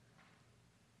Christian.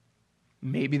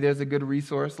 Maybe there's a good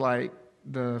resource like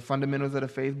the Fundamentals of the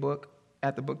Faith book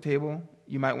at the book table.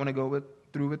 You might want to go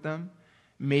through with them.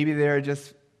 Maybe there are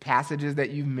just passages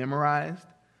that you've memorized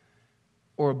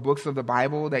or books of the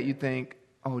Bible that you think,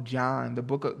 oh, John,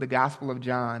 the Gospel of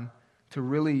John, to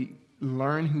really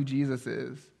learn who Jesus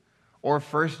is, or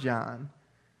 1 John,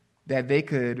 that they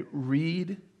could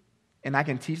read, and I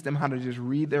can teach them how to just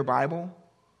read their Bible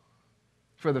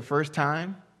for the first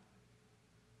time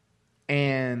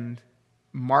and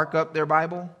mark up their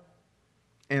Bible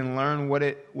and learn what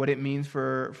it means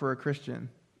for a Christian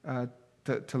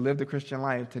to live the Christian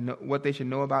life, to know what they should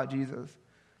know about Jesus,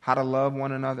 how to love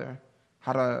one another,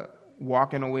 how to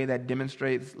walk in a way that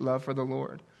demonstrates love for the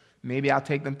Lord. Maybe I'll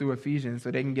take them through Ephesians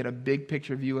so they can get a big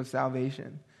picture view of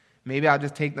salvation. Maybe I'll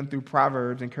just take them through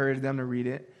Proverbs, encourage them to read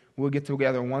it. We'll get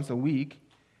together once a week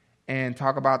and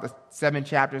talk about the 7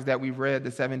 chapters that we've read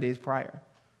the 7 days prior.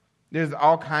 There's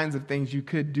all kinds of things you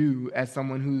could do as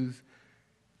someone who's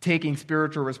taking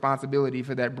spiritual responsibility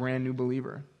for that brand new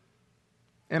believer.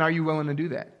 And are you willing to do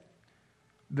that?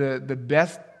 The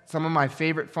best, some of my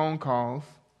favorite phone calls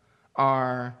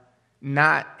are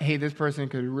not, hey, this person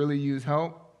could really use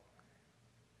help.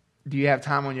 Do you have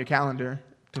time on your calendar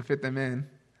to fit them in?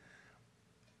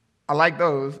 I like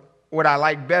those. What I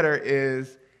like better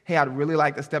is, hey, I'd really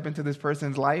like to step into this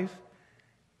person's life,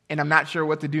 and I'm not sure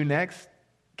what to do next.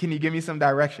 Can you give me some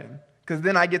direction? Because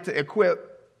then I get to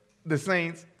equip the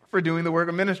saints for doing the work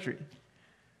of ministry.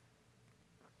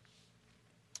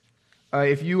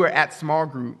 If you are at small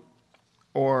group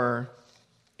or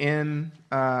in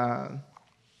the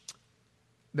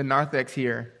narthex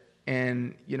here,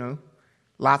 and,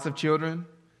 lots of children,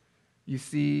 you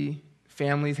see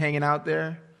families hanging out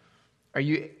there,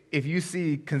 if you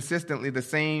see consistently the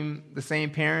same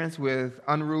parents with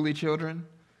unruly children,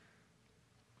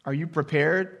 are you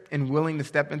prepared and willing to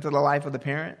step into the life of the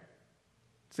parent?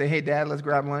 Say, hey, Dad, let's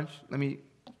grab lunch. Let me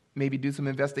maybe do some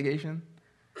investigation.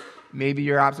 Maybe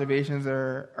your observations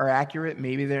are accurate.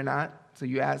 Maybe they're not. So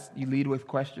you lead with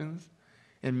questions.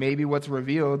 And maybe what's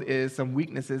revealed is some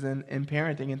weaknesses in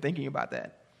parenting and thinking about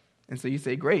that. And so you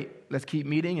say, great, let's keep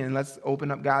meeting and let's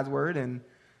open up God's word and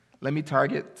let me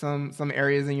target some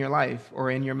areas in your life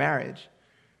or in your marriage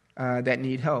that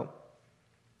need help.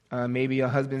 Maybe a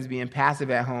husband's being passive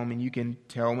at home and you can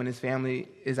tell when his family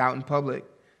is out in public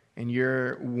and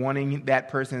you're wanting that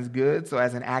person's good. So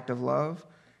as an act of love,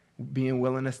 being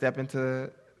willing to step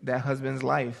into that husband's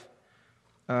life.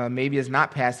 Maybe it's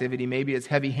not passivity. Maybe it's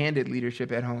heavy-handed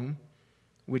leadership at home,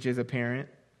 which is apparent.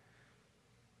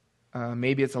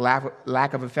 Maybe it's a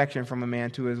lack of affection from a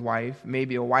man to his wife.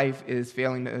 Maybe a wife is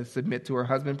failing to submit to her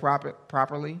husband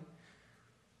properly.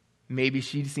 Maybe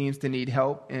she seems to need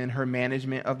help in her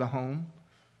management of the home.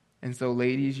 And so,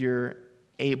 ladies, you're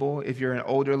able, if you're an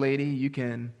older lady, you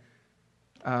can,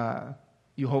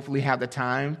 you hopefully have the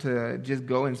time to just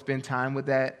go and spend time with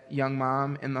that young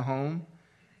mom in the home.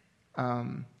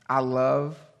 I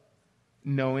love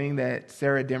knowing that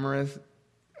Sarah Demarest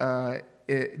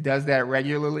does that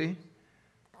regularly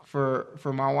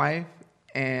for my wife,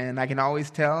 and I can always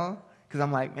tell because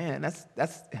I'm like, man,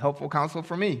 that's helpful counsel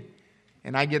for me,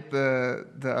 and I get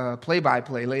the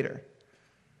play-by-play later.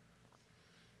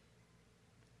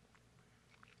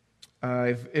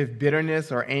 If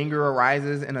bitterness or anger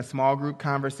arises in a small group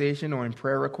conversation or in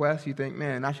prayer requests, you think,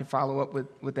 man, I should follow up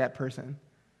with that person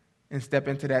and step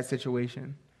into that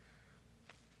situation.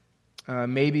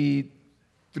 Maybe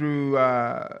through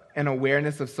an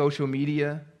awareness of social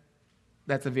media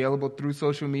that's available through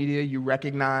social media, you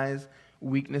recognize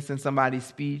weakness in somebody's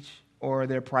speech or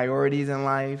their priorities in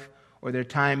life or their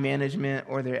time management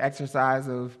or their exercise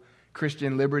of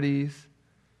Christian liberties.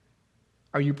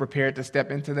 Are you prepared to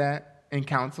step into that and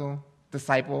counsel,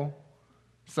 disciple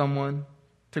someone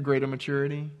to greater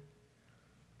maturity?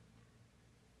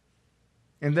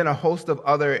 And then a host of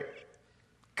other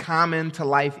common to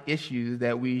life issues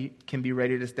that we can be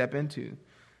ready to step into.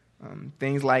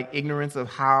 Things like ignorance of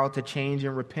how to change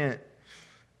and repent,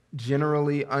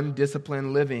 generally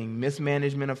undisciplined living,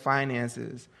 mismanagement of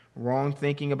finances, wrong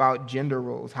thinking about gender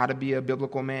roles, how to be a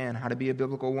biblical man, how to be a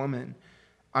biblical woman,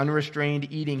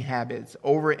 unrestrained eating habits,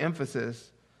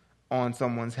 overemphasis on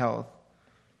someone's health,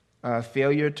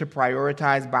 failure to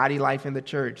prioritize body life in the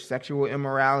church, sexual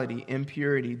immorality,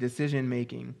 impurity,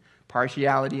 decision-making,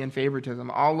 partiality and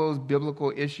favoritism, all those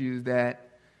biblical issues that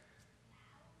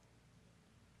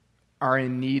are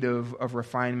in need of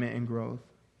refinement and growth.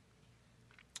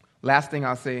 Last thing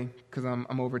I'll say, because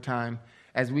I'm over time,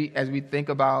 as we think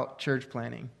about church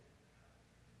planning,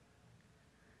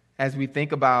 as we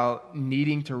think about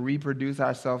needing to reproduce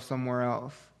ourselves somewhere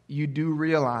else, you do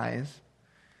realize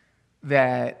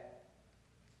that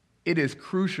it is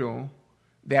crucial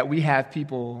that we have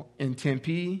people in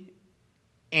Tempe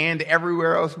and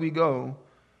everywhere else we go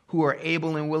who are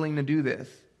able and willing to do this.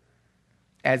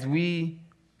 As we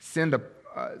send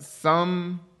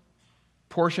some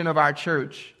portion of our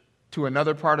church to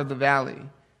another part of the valley,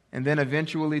 and then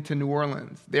eventually to New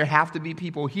Orleans, there have to be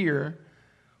people here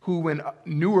who, when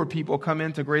newer people come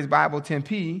into Grace Bible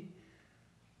Tempe,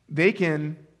 they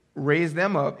can raise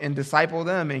them up and disciple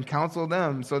them and counsel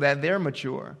them so that they're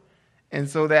mature, and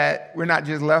so that we're not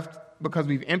just left, because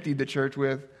we've emptied the church,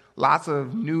 with lots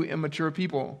of new immature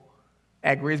people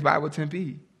at Grace Bible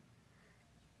Tempe.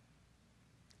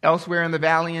 Elsewhere in the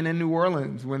valley and in New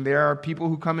Orleans, when there are people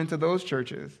who come into those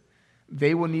churches,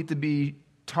 they will need to be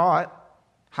taught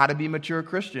how to be mature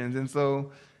Christians. And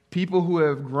so people who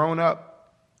have grown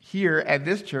up here at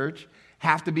this church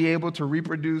have to be able to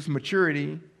reproduce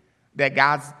maturity that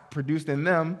God's produced in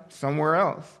them somewhere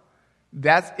else.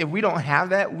 If we don't have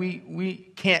that,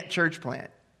 we can't church plant,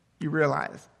 you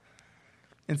realize.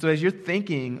 And so as you're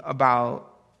thinking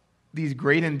about these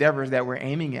great endeavors that we're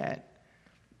aiming at,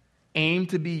 aim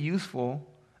to be useful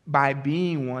by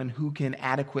being one who can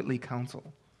adequately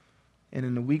counsel. And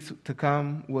in the weeks to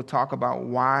come, we'll talk about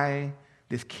why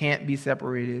this can't be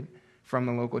separated from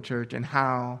the local church and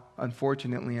how,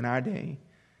 unfortunately, in our day,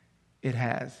 it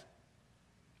has.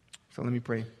 So let me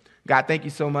pray. God, thank you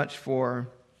so much for,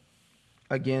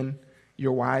 again,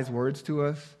 your wise words to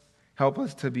us. Help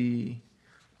us to be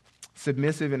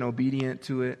submissive and obedient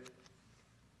to it,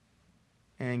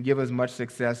 and give us much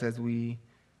success as we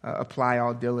apply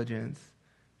all diligence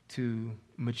to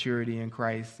maturity in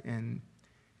Christ and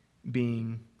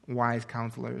being wise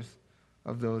counselors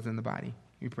of those in the body.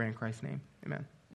 We pray in Christ's name. Amen.